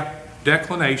 efficiency gap,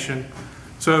 declination.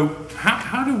 So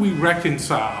how do we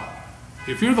reconcile?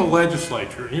 If you're the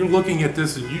legislature and you're looking at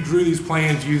this and you drew these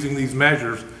plans using these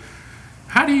measures,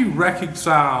 how do you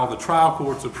reconcile the trial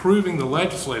courts approving the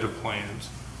legislative plans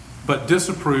but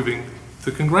disapproving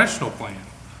the congressional plan?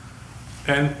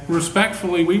 And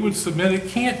respectfully, we would submit it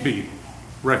can't be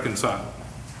reconciled.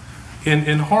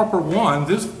 In Harper 1,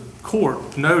 this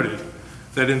court noted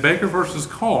that in Baker versus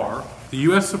Carr, the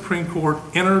U.S. Supreme Court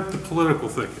entered the political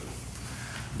thicket.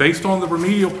 Based on the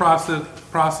remedial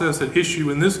process at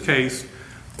issue in this case,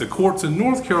 the courts in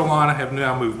North Carolina have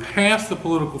now moved past the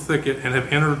political thicket and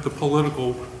have entered the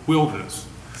political wilderness.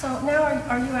 So now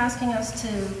are you asking us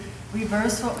to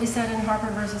reverse what we said in Harper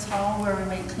versus Hall, where we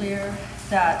made clear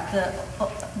that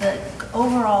the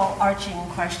overall arching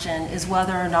question is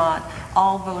whether or not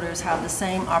all voters have the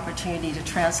same opportunity to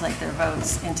translate their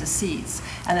votes into seats,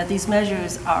 and that these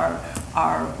measures are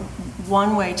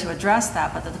one way to address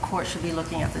that, but that the court should be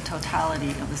looking at the totality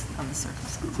of the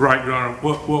circumstances. Right, Your Honor.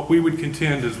 What we would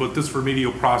contend is what this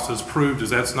remedial process proved is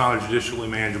that's not a judicially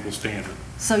manageable standard.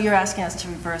 So you're asking us to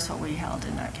reverse what we held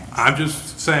in that case? I'm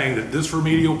just saying that this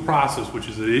remedial process, which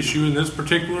is at issue in this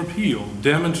particular appeal,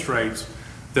 demonstrates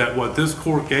that what this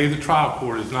court gave the trial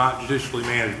court is not judicially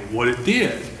manageable. What it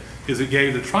did is it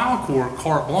gave the trial court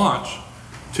carte blanche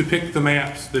to pick the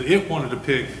maps that it wanted to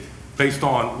pick based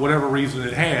on whatever reason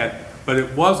it had, but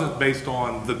it wasn't based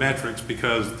on the metrics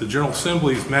because the General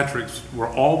Assembly's metrics were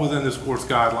all within this court's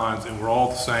guidelines and were all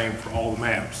the same for all the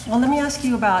maps. Well, let me ask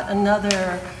you about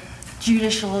another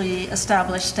judicially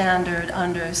established standard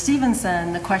under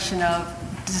Stevenson, the question of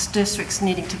districts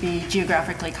needing to be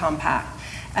geographically compact.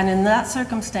 And in that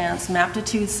circumstance,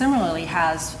 Maptitude similarly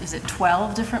has, is it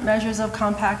 12 different measures of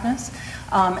compactness?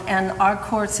 And our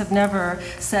courts have never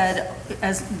said,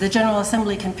 as the General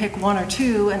Assembly can pick one or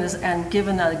two, and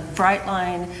given a bright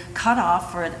line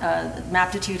cutoff for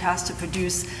Maptitude has to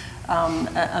produce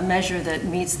a measure that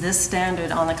meets this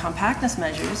standard on the compactness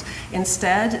measures.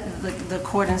 Instead, the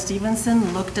court in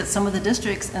Stevenson looked at some of the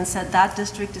districts and said that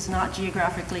district is not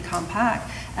geographically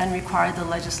compact and required the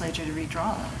legislature to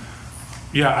redraw them.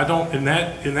 Yeah, I don't, in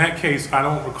that case, I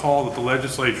don't recall that the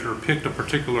legislature picked a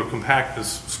particular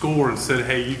compactness score and said,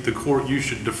 hey, the court, you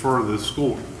should defer this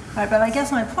score. Right, but I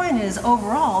guess my point is,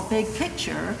 overall, big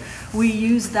picture, we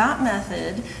use that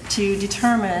method to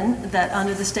determine that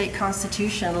under the state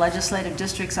constitution, legislative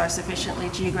districts are sufficiently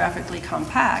geographically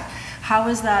compact. How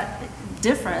is that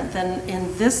different than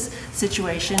in this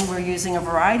situation? We're using a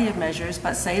variety of measures,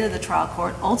 but say to the trial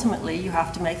court, ultimately, you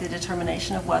have to make the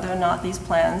determination of whether or not these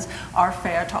plans are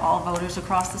fair to all voters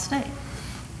across the state.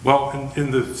 Well,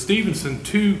 in the Stevenson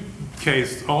 2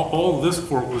 case, all this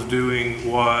court was doing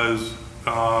was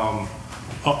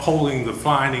upholding the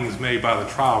findings made by the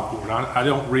trial court. I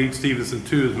don't read Stevenson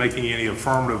 2 as making any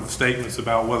affirmative statements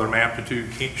about whether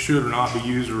Maptitude should or not be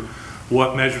used or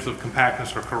what measures of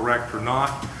compactness are correct or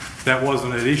not. That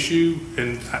wasn't an issue,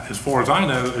 and as far as I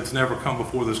know, it's never come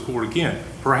before this court again.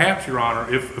 Perhaps, Your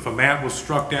Honor, if a map was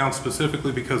struck down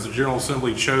specifically because the General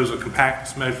Assembly chose a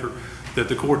compactness measure that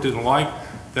the court didn't like,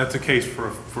 that's a case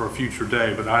for a future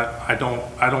day. But I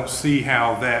don't see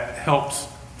how that helps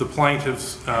the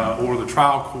plaintiffs or the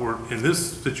trial court in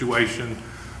this situation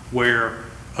where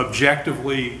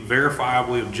objectively,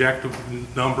 verifiably objective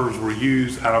numbers were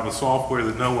used out of a software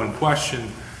that no one questioned,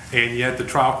 and yet the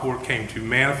trial court came to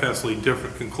manifestly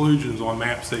different conclusions on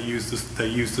maps that use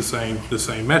the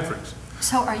same metrics.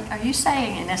 So are you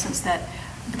saying, in essence, that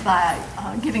by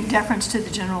giving deference to the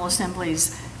General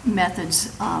Assembly's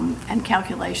methods and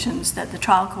calculations, that the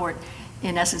trial court,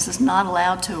 in essence, is not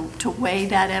allowed to weigh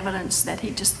that evidence, that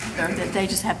that they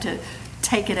just have to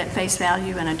take it at face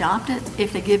value and adopt it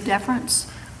if they give deference?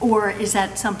 Or is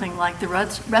that something like the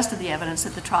rest of the evidence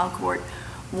that the trial court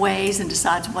weighs and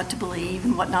decides what to believe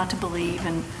and what not to believe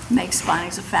and makes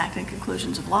findings of fact and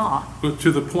conclusions of law? But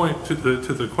to the point, to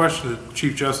the question that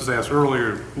Chief Justice asked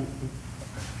earlier,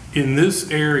 in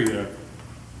this area,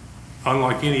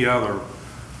 unlike any other,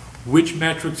 which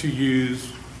metrics you use,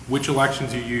 which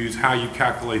elections you use, how you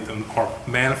calculate them are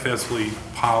manifestly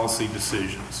policy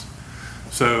decisions.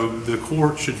 So the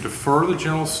court should defer the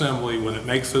General Assembly when it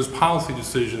makes those policy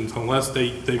decisions unless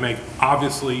they make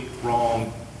obviously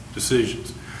wrong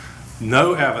decisions.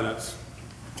 No evidence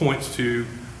points to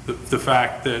the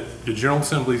fact that the General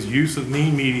Assembly's use of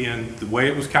mean median, the way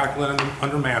it was calculated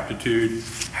under Maptitude,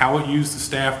 how it used the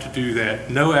staff to do that,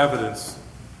 no evidence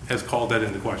has called that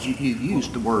into question. You've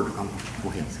used the word, go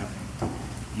ahead.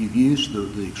 You've used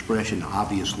the expression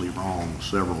obviously wrong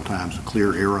several times. A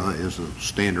clear error is a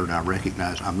standard I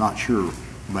recognize. I'm not sure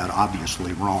about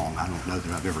obviously wrong. I don't know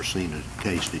that I've ever seen a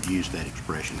case that used that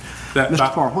expression.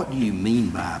 Mr. Farr, what do you mean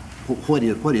by,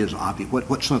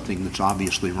 what's something that's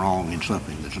obviously wrong and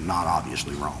something that's not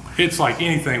obviously wrong? It's like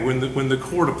anything. When the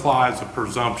court applies a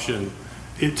presumption,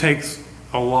 it takes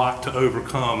a lot to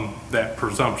overcome that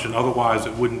presumption. Otherwise,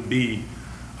 it wouldn't be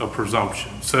a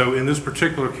presumption. So in this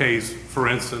particular case, for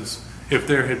instance, if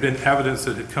there had been evidence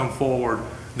that had come forward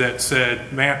that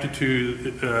said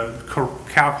Maptitude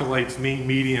calculates mean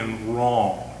median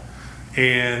wrong,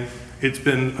 and it's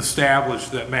been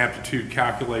established that Maptitude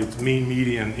calculates mean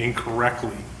median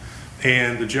incorrectly,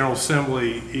 and the General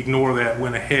Assembly ignored that,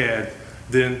 went ahead,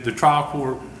 then the trial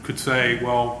court could say,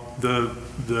 well, the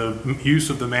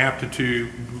use of the Maptitude,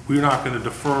 we're not going to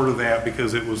defer to that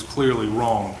because it was clearly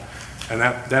wrong. And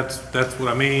that's what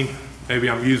I mean. Maybe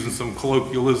I'm using some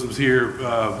colloquialisms here,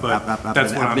 but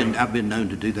that's what I mean. I've been known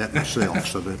to do that myself,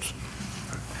 so that's.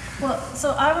 Well, so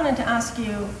I wanted to ask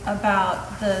you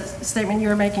about the statement you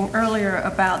were making earlier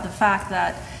about the fact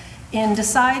that in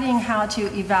deciding how to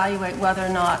evaluate whether or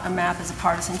not a map is a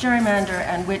partisan gerrymander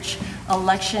and which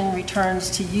election returns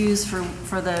to use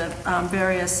for the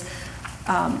various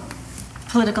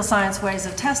political science ways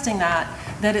of testing that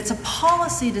it's a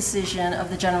policy decision of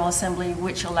the General Assembly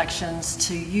which elections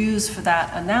to use for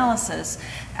that analysis.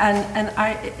 And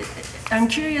I'm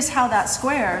curious how that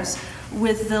squares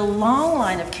with the long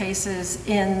line of cases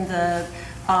in the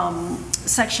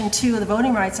Section 2 of the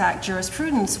Voting Rights Act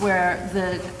jurisprudence where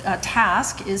the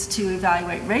task is to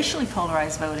evaluate racially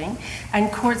polarized voting, and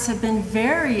courts have been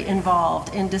very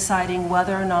involved in deciding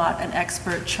whether or not an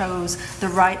expert chose the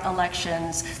right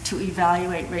elections to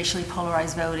evaluate racially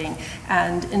polarized voting.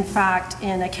 And in fact,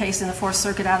 in a case in the Fourth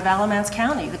Circuit out of Alamance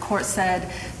County, the court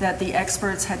said that the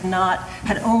experts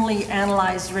had only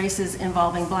analyzed races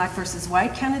involving black versus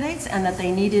white candidates, and that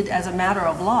they needed, as a matter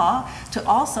of law, to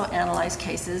also analyze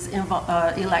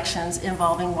elections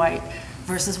involving white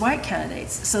versus white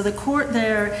candidates. So the court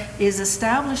there is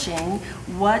establishing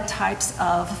what types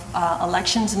of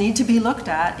elections need to be looked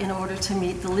at in order to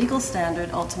meet the legal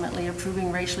standard ultimately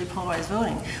approving racially polarized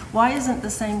voting. Why isn't the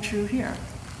same true here?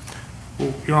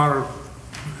 Well, Your Honor,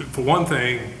 for one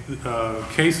thing,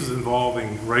 cases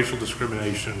involving racial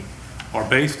discrimination are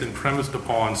based and premised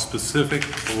upon specific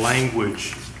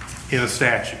language in a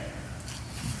statute.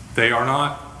 They are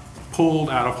not pulled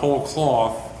out of whole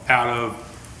cloth out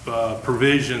of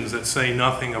provisions that say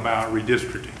nothing about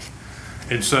redistricting.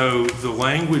 And so the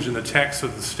language in the text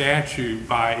of the statute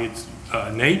by its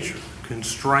nature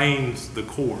constrains the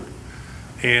court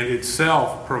and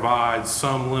itself provides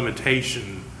some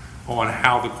limitation on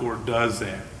how the court does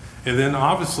that. And then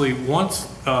obviously once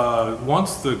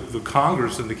the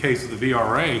Congress, in the case of the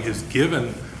VRA, has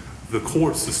given the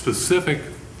courts the specific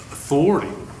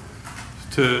authority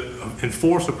to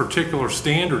enforce a particular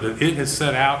standard that it has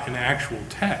set out in actual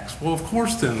text, well, of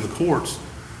course, then the courts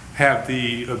have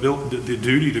the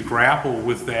duty to grapple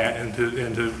with that and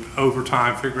to over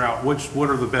time figure out what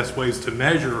are the best ways to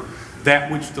measure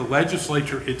that which the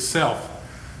legislature itself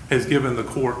has given the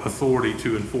court authority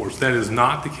to enforce. That is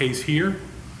not the case here.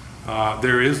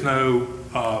 There is no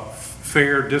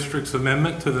fair districts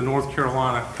amendment to the North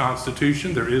Carolina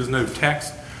Constitution. There is no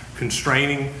text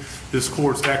constraining this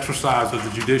court's exercise of the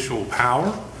judicial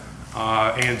power.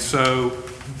 And so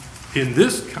in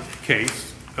this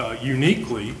case,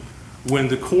 uniquely, when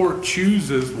the court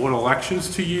chooses what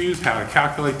elections to use, how to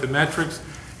calculate the metrics,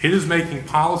 it is making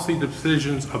policy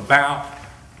decisions about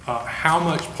how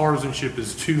much partisanship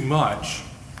is too much.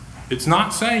 It's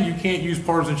not saying you can't use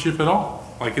partisanship at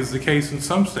all, like is the case in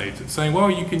some states. It's saying, well,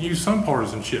 you can use some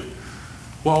partisanship.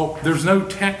 Well, there's no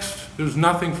text, there's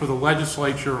nothing for the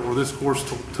legislature or this court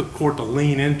to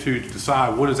lean into to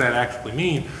decide what does that actually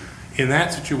mean. In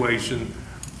that situation,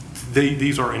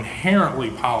 these are inherently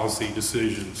policy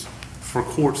decisions for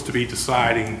courts to be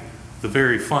deciding the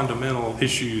very fundamental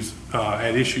issues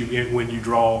at issue when you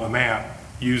draw a map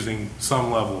using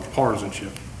some level of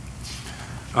partisanship.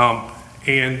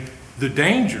 And the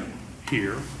danger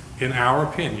here, in our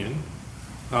opinion,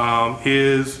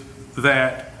 is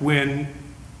that when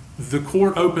the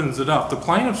court opens it up, the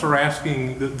plaintiffs are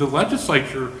asking, the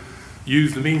legislature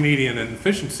used the mean, median, and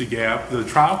efficiency gap. The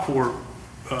trial court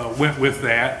went with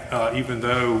that, even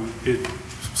though it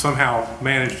somehow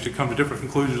managed to come to different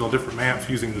conclusions on different maps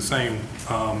using the same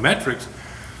metrics.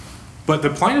 But the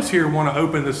plaintiffs here want to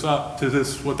open this up to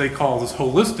this, what they call this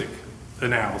holistic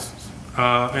analysis.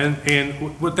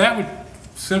 And what that would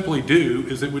simply do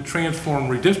is it would transform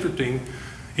redistricting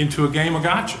into a game of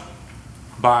gotcha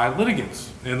by litigants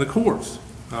in the courts.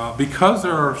 Because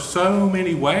there are so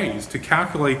many ways to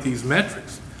calculate these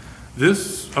metrics,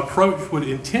 this approach would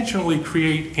intentionally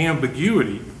create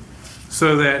ambiguity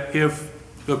so that if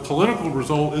the political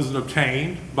result isn't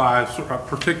obtained by a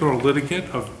particular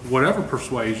litigant of whatever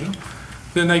persuasion,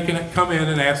 then they can come in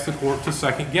and ask the court to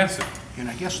second guess it. And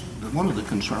I guess one of the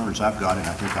concerns I've got, and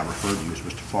I think I referred to you as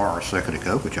Mr. Farr a second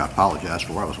ago, which I apologize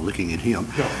for, I was looking at him.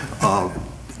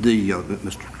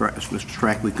 Mr.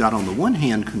 Strack, we've got on the one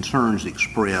hand concerns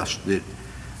expressed that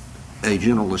a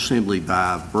General Assembly,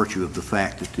 by virtue of the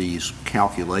fact that these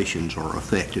calculations are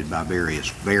affected by various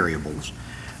variables,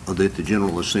 that the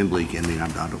General Assembly, I mean, I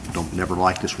don't never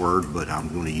like this word, but I'm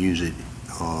going to use it,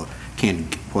 can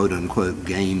quote unquote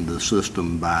game the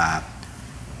system by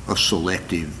a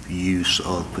selective use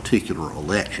of particular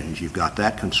elections. You've got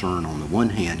that concern on the one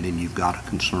hand, and you've got a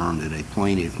concern that a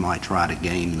plaintiff might try to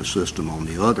game the system on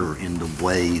the other in the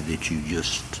way that you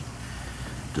just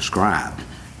described.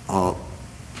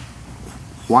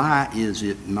 Why is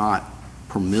it not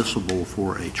permissible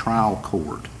for a trial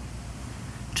court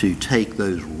to take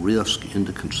those risks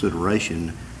into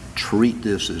consideration, treat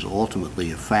this as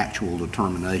ultimately a factual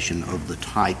determination of the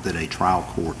type that a trial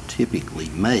court typically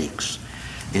makes,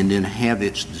 and then have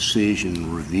its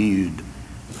decision reviewed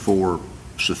for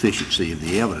sufficiency of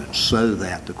the evidence, so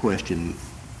that the question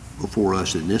before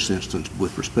us in this instance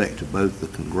with respect to both the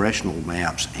congressional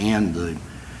maps and the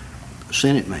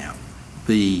Senate map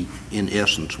be, in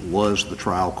essence, was the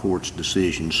trial court's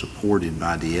decision supported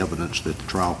by the evidence that the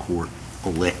trial court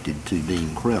elected to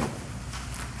deem credible?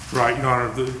 Right, Your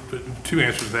Honor, the two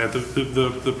answers to that.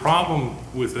 The problem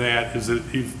with that is that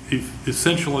it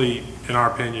essentially, in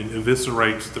our opinion,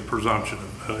 eviscerates the presumption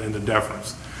and the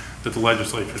deference that the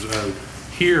legislatures owe.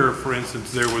 Here, for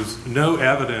instance, there was no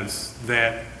evidence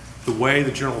that the way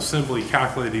the General Assembly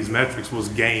calculated these metrics was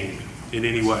gained in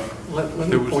any way. Let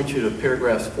me point you to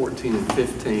paragraphs 14 and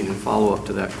 15 and follow up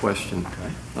to that question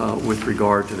with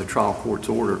regard to the trial court's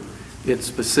order. It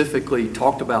specifically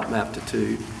talked about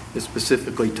maptitude. It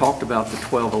specifically talked about the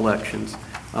 12 elections.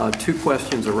 Two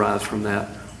questions arise from that.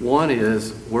 One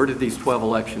is, where did these 12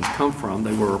 elections come from?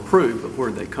 They were approved, but where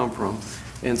did they come from?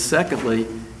 And secondly,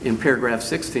 in paragraph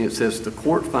 16, it says, the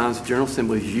court finds the General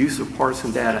Assembly's use of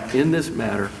partisan data in this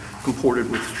matter comported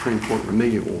with the Supreme Court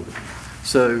remedial order.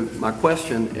 So my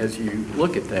question, as you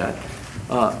look at that,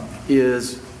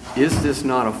 is this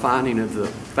not a finding of the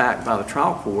fact by the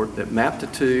trial court that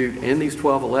maptitude and these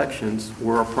 12 elections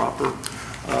were a proper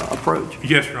approach?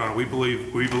 Yes, Your Honor, we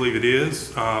believe it is.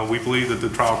 We believe that the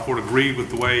trial court agreed with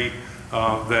the way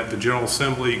that the General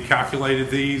Assembly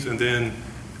calculated these, and then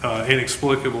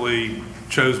inexplicably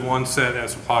chose one set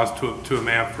as applies to a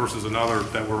map versus another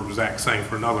that were exact same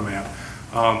for another map.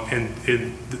 And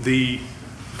the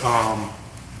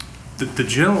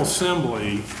General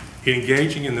Assembly,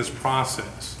 engaging in this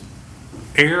process,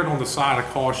 erred on the side of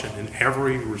caution in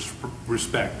every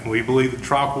respect. And we believe the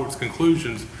trial court's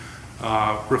conclusions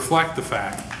reflect the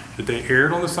fact that they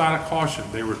erred on the side of caution.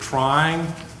 They were trying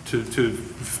to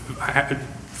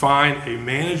find a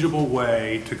manageable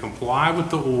way to comply with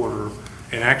the order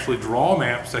and actually draw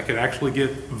maps that could actually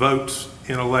get votes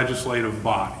in a legislative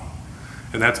body.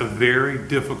 And that's a very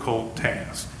difficult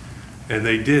task. And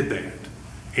they did that.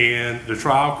 And the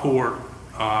trial court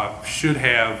should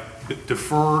have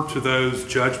deferred to those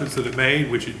judgments that it made,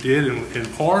 which it did in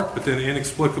part, but then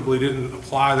inexplicably didn't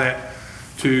apply that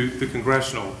to the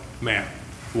congressional map.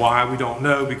 Why, we don't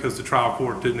know, because the trial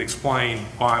court didn't explain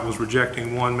why it was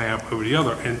rejecting one map over the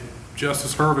other. And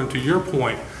Justice Hervin, to your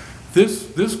point,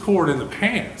 this court in the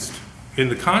past, in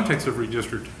the context of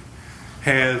redistricting,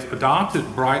 has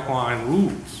adopted bright line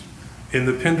rules. In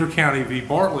the Pender County v.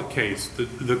 Bartlett case,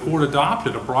 the court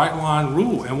adopted a bright line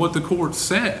rule, and what the court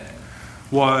said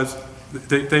was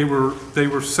that they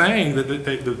were saying that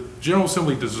the General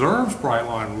Assembly deserves bright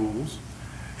line rules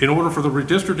in order for the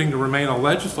redistricting to remain a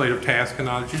legislative task and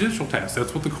not a judicial task.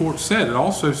 That's what the court said. It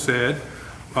also said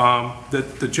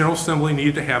that the General Assembly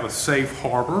needed to have a safe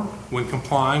harbor when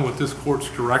complying with this court's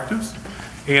directives,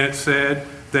 and it said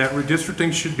that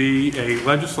redistricting should be a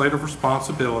legislative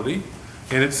responsibility,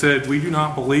 and it said, we do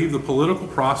not believe the political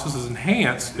process is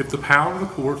enhanced if the power of the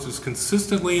courts is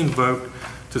consistently invoked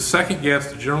to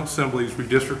second-guess the General Assembly's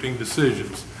redistricting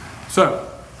decisions. So,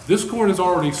 this court has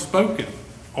already spoken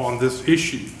on this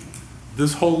issue.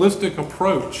 This holistic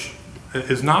approach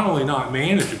is not only not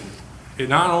manageable, it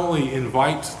not only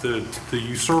invites the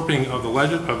usurping of the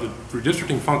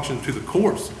redistricting function to the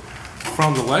courts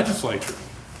from the legislature,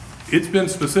 it's been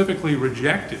specifically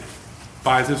rejected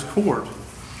by this court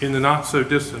in the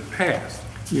not-so-distant past.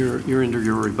 You're into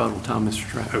your rebuttal time, Mr.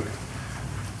 Trapp. Okay.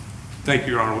 Thank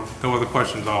you, Your Honor. No other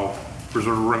questions. I'll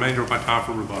reserve the remainder of my time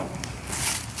for rebuttal.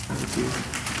 Thank you.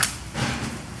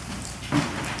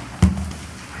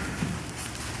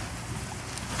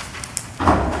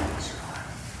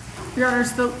 Your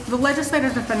Honors, the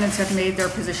legislative defendants have made their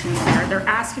position clear. They're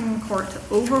asking the court to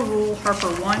overrule Harper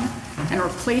 1 and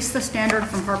replace the standard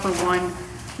from Harper 1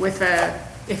 with a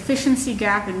efficiency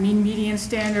gap and mean median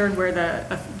standard where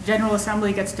the General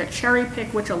Assembly gets to cherry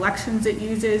pick which elections it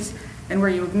uses and where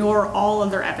you ignore all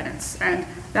other evidence. And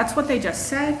that's what they just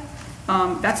said.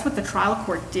 That's what the trial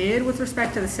court did with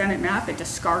respect to the Senate map. It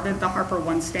discarded the Harper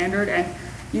 1 standard, and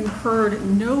you heard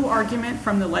no argument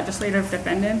from the legislative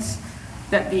defendants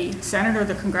that the Senate or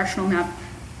the congressional map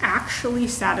actually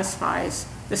satisfies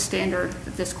the standard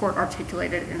that this court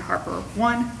articulated in Harper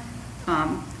 1.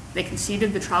 They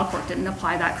conceded the trial court didn't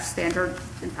apply that standard.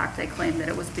 In fact, they claimed that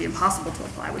it would be impossible to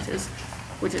apply, which is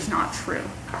not true.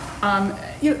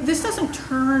 This doesn't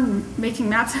turn making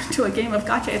maps into a game of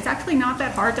gotcha. It's actually not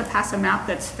that hard to pass a map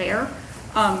that's fair.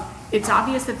 It's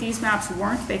obvious that these maps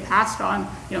weren't. They passed on,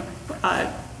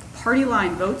 party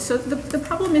line votes. So the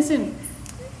problem isn't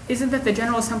that the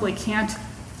General Assembly can't,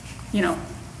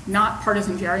 not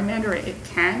partisan gerrymander. It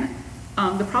can.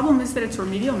 The problem is that its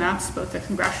remedial maps, both the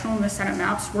congressional and the Senate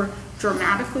maps, were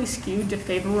dramatically skewed to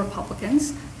favor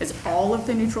Republicans, as all of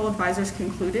the neutral advisors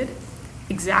concluded.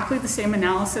 Exactly the same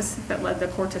analysis that led the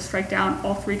court to strike down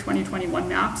all three 2021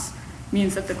 maps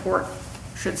means that the court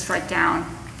should strike down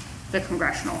the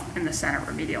congressional and the Senate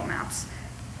remedial maps.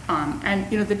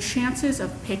 The chances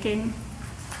of picking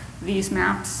these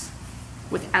maps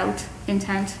without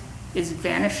intent is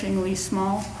vanishingly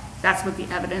small. That's what the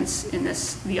evidence in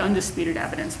the undisputed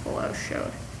evidence below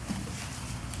showed.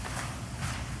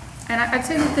 And I'd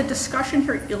say that the discussion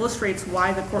here illustrates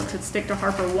why the court should stick to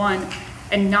Harper 1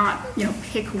 and not,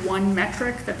 pick one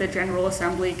metric that the General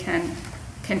Assembly can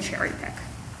cherry pick.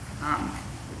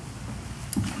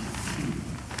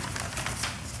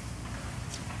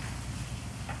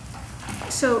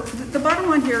 So the bottom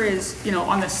line here is,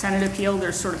 on the Senate appeal,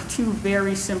 there's sort of two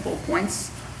very simple points.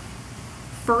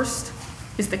 First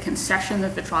is the concession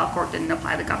that the trial court didn't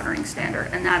apply the governing standard,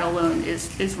 and that alone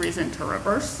is reason to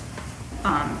reverse.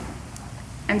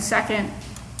 And second,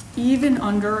 even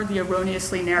under the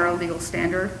erroneously narrow legal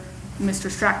standard, Mr.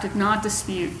 Strack did not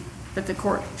dispute that the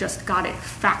court just got it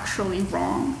factually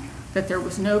wrong, that there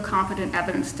was no competent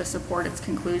evidence to support its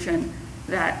conclusion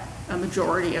that a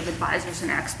majority of advisors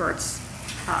and experts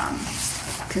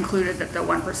concluded that the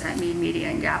 1% mean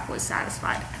median gap was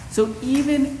satisfied. So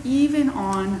even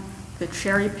on the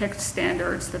cherry-picked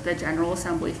standards that the General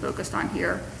Assembly focused on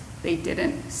here, they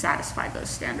didn't satisfy those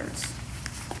standards.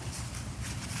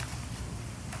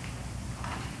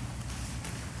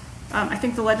 I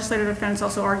think the legislative defense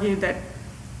also argued that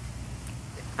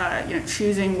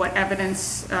choosing what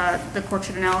evidence the court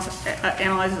should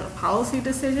analyze as a policy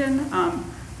decision.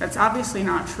 That's obviously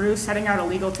not true. Setting out a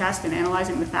legal test and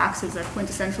analyzing the facts is a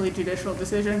quintessentially judicial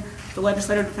decision. The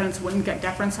legislative defense wouldn't get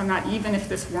deference on that even if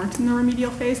this weren't in the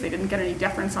remedial phase. They didn't get any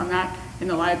deference on that in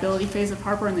the liability phase of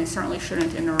Harper, and they certainly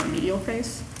shouldn't in the remedial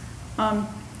phase. And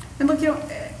look,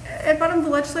 at bottom, the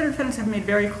legislative defendants have made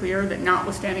very clear that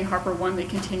notwithstanding Harper 1, they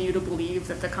continue to believe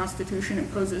that the Constitution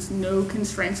imposes no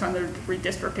constraints on the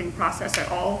redistricting process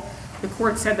at all. The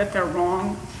court said that they're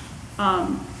wrong.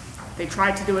 They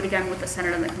tried to do it again with the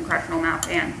Senate and the congressional map,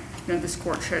 and this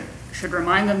court should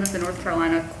remind them that the North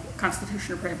Carolina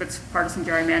Constitution prohibits partisan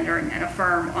gerrymandering and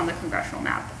affirm on the congressional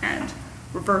map and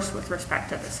reverse with respect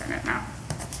to the Senate map.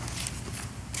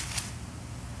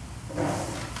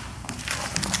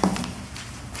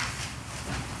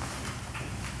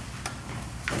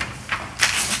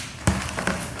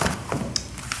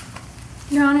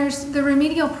 Your Honors, the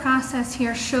remedial process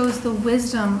here shows the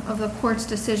wisdom of the court's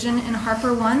decision in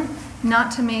Harper 1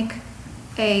 not to make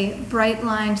a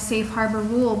bright-line safe harbor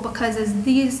rule, because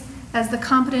as the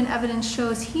competent evidence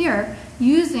shows here,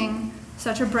 using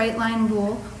such a bright-line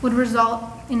rule would result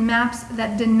in maps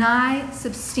that deny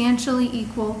substantially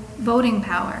equal voting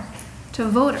power to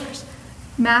voters,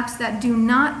 maps that do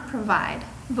not provide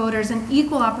voters an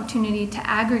equal opportunity to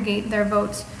aggregate their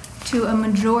votes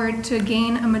to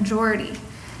gain a majority.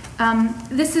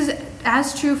 This is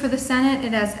as true for the Senate.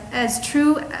 It is as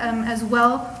true as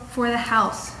well for the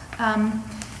House.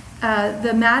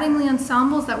 The Mattingly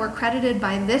ensembles that were credited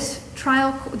by the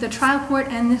trial court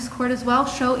and this court as well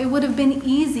show it would have been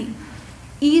easy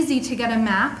to get a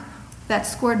map that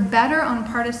scored better on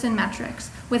partisan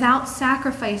metrics without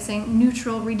sacrificing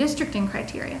neutral redistricting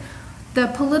criteria. The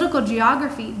political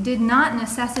geography did not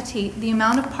necessitate the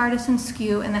amount of partisan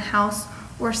skew in the House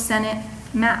or Senate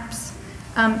maps.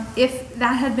 If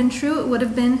that had been true, it would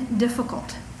have been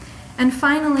difficult. And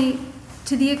finally,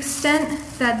 to the extent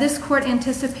that this court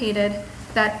anticipated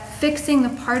that fixing the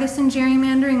partisan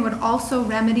gerrymandering would also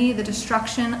remedy the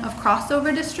destruction of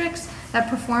crossover districts that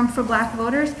performed for black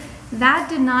voters, that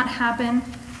did not happen,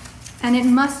 and it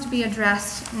must be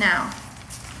addressed now.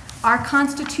 Our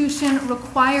Constitution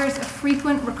requires a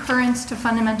frequent recurrence to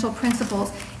fundamental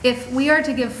principles. If we are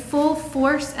to give full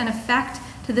force and effect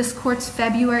to this court's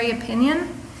February opinion,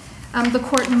 the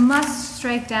court must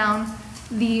strike down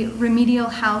the remedial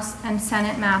House and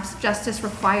Senate maps. Justice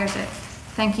requires it.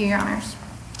 Thank you, Your Honors.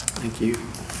 Thank you.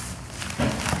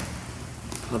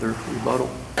 Other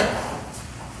rebuttal?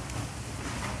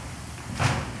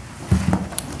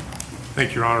 Thank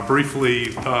you, Your Honor. Briefly,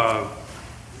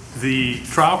 the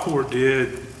trial court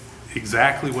did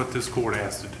exactly what this court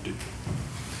asked it to do.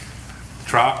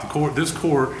 This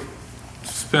court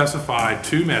specified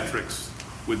two metrics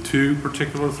with two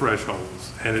particular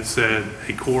thresholds, and it said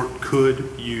a court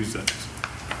could use those.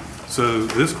 So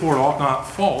this court ought not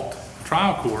fault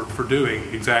trial court for doing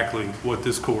exactly what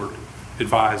this court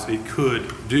advised it could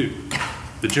do.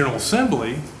 The General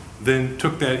Assembly then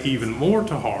took that even more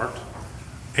to heart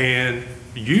and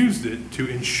used it to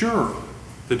ensure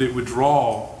that it would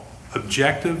draw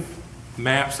objective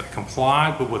maps that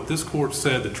complied with what this court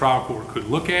said the trial court could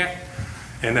look at,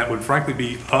 and that would frankly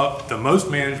be the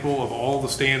most manageable of all the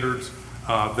standards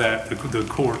that the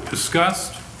court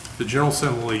discussed. The General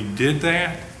Assembly did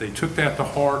that. They took that to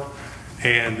heart,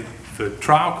 and the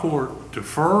trial court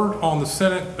deferred on the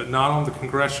Senate but not on the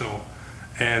congressional,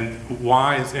 and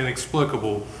why is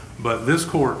inexplicable, but this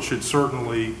court should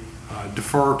certainly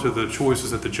defer to the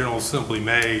choices that the General Assembly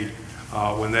made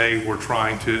when they were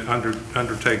trying to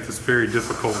undertake this very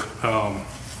difficult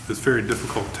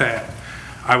task.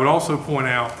 I would also point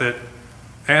out that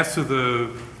as to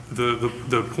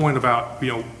the point about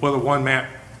whether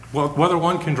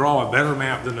one can draw a better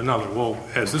map than another. Well,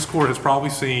 as this court has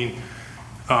probably seen,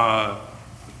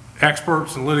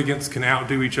 experts and litigants can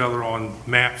outdo each other on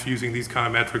maps using these kind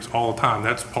of metrics all the time.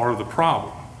 That's part of the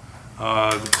problem.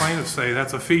 The plaintiffs say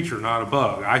that's a feature, not a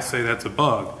bug. I say that's a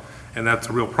bug, and that's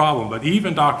a real problem. But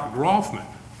even Dr. Groffman,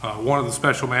 one of the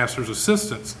special master's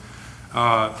assistants,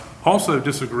 also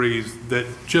disagrees that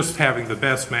just having the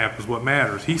best map is what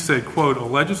matters. He said, quote, "A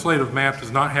legislative map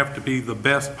does not have to be the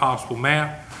best possible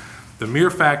map. The mere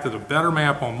fact that a better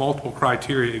map on multiple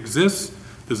criteria exists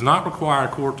does not require a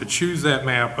court to choose that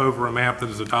map over a map that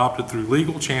is adopted through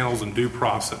legal channels and due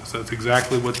process." That's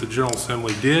exactly what the General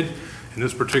Assembly did in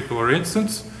this particular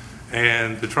instance,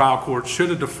 and the trial court should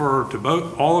have deferred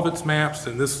to all of its maps,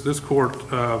 and this court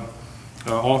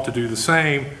ought to do the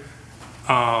same.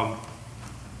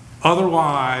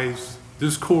 Otherwise,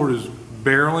 this court is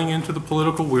barreling into the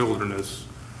political wilderness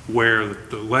where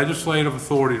the legislative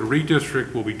authority to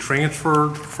redistrict will be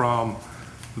transferred from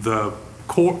the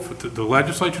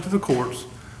legislature to the courts.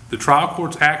 The trial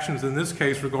court's actions in this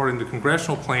case regarding the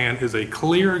congressional plan is a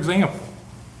clear example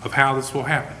of how this will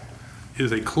happen. It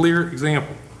is a clear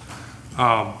example.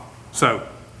 So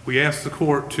we ask the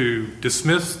court to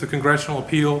dismiss the congressional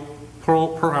appeal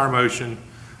per our motion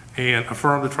and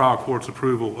affirm the trial court's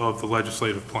approval of the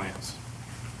legislative plans.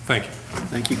 Thank you.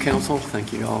 Thank you, counsel.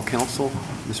 Thank you to all counsel.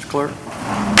 Mr. Clerk.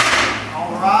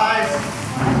 All rise.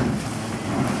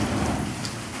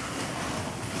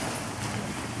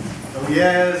 Oh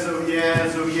yes, oh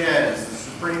yes, oh yes. The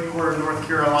Supreme Court of North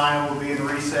Carolina will be in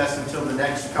recess until the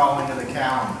next calling of the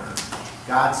calendar.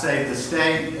 God save the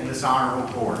state and this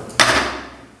honorable court.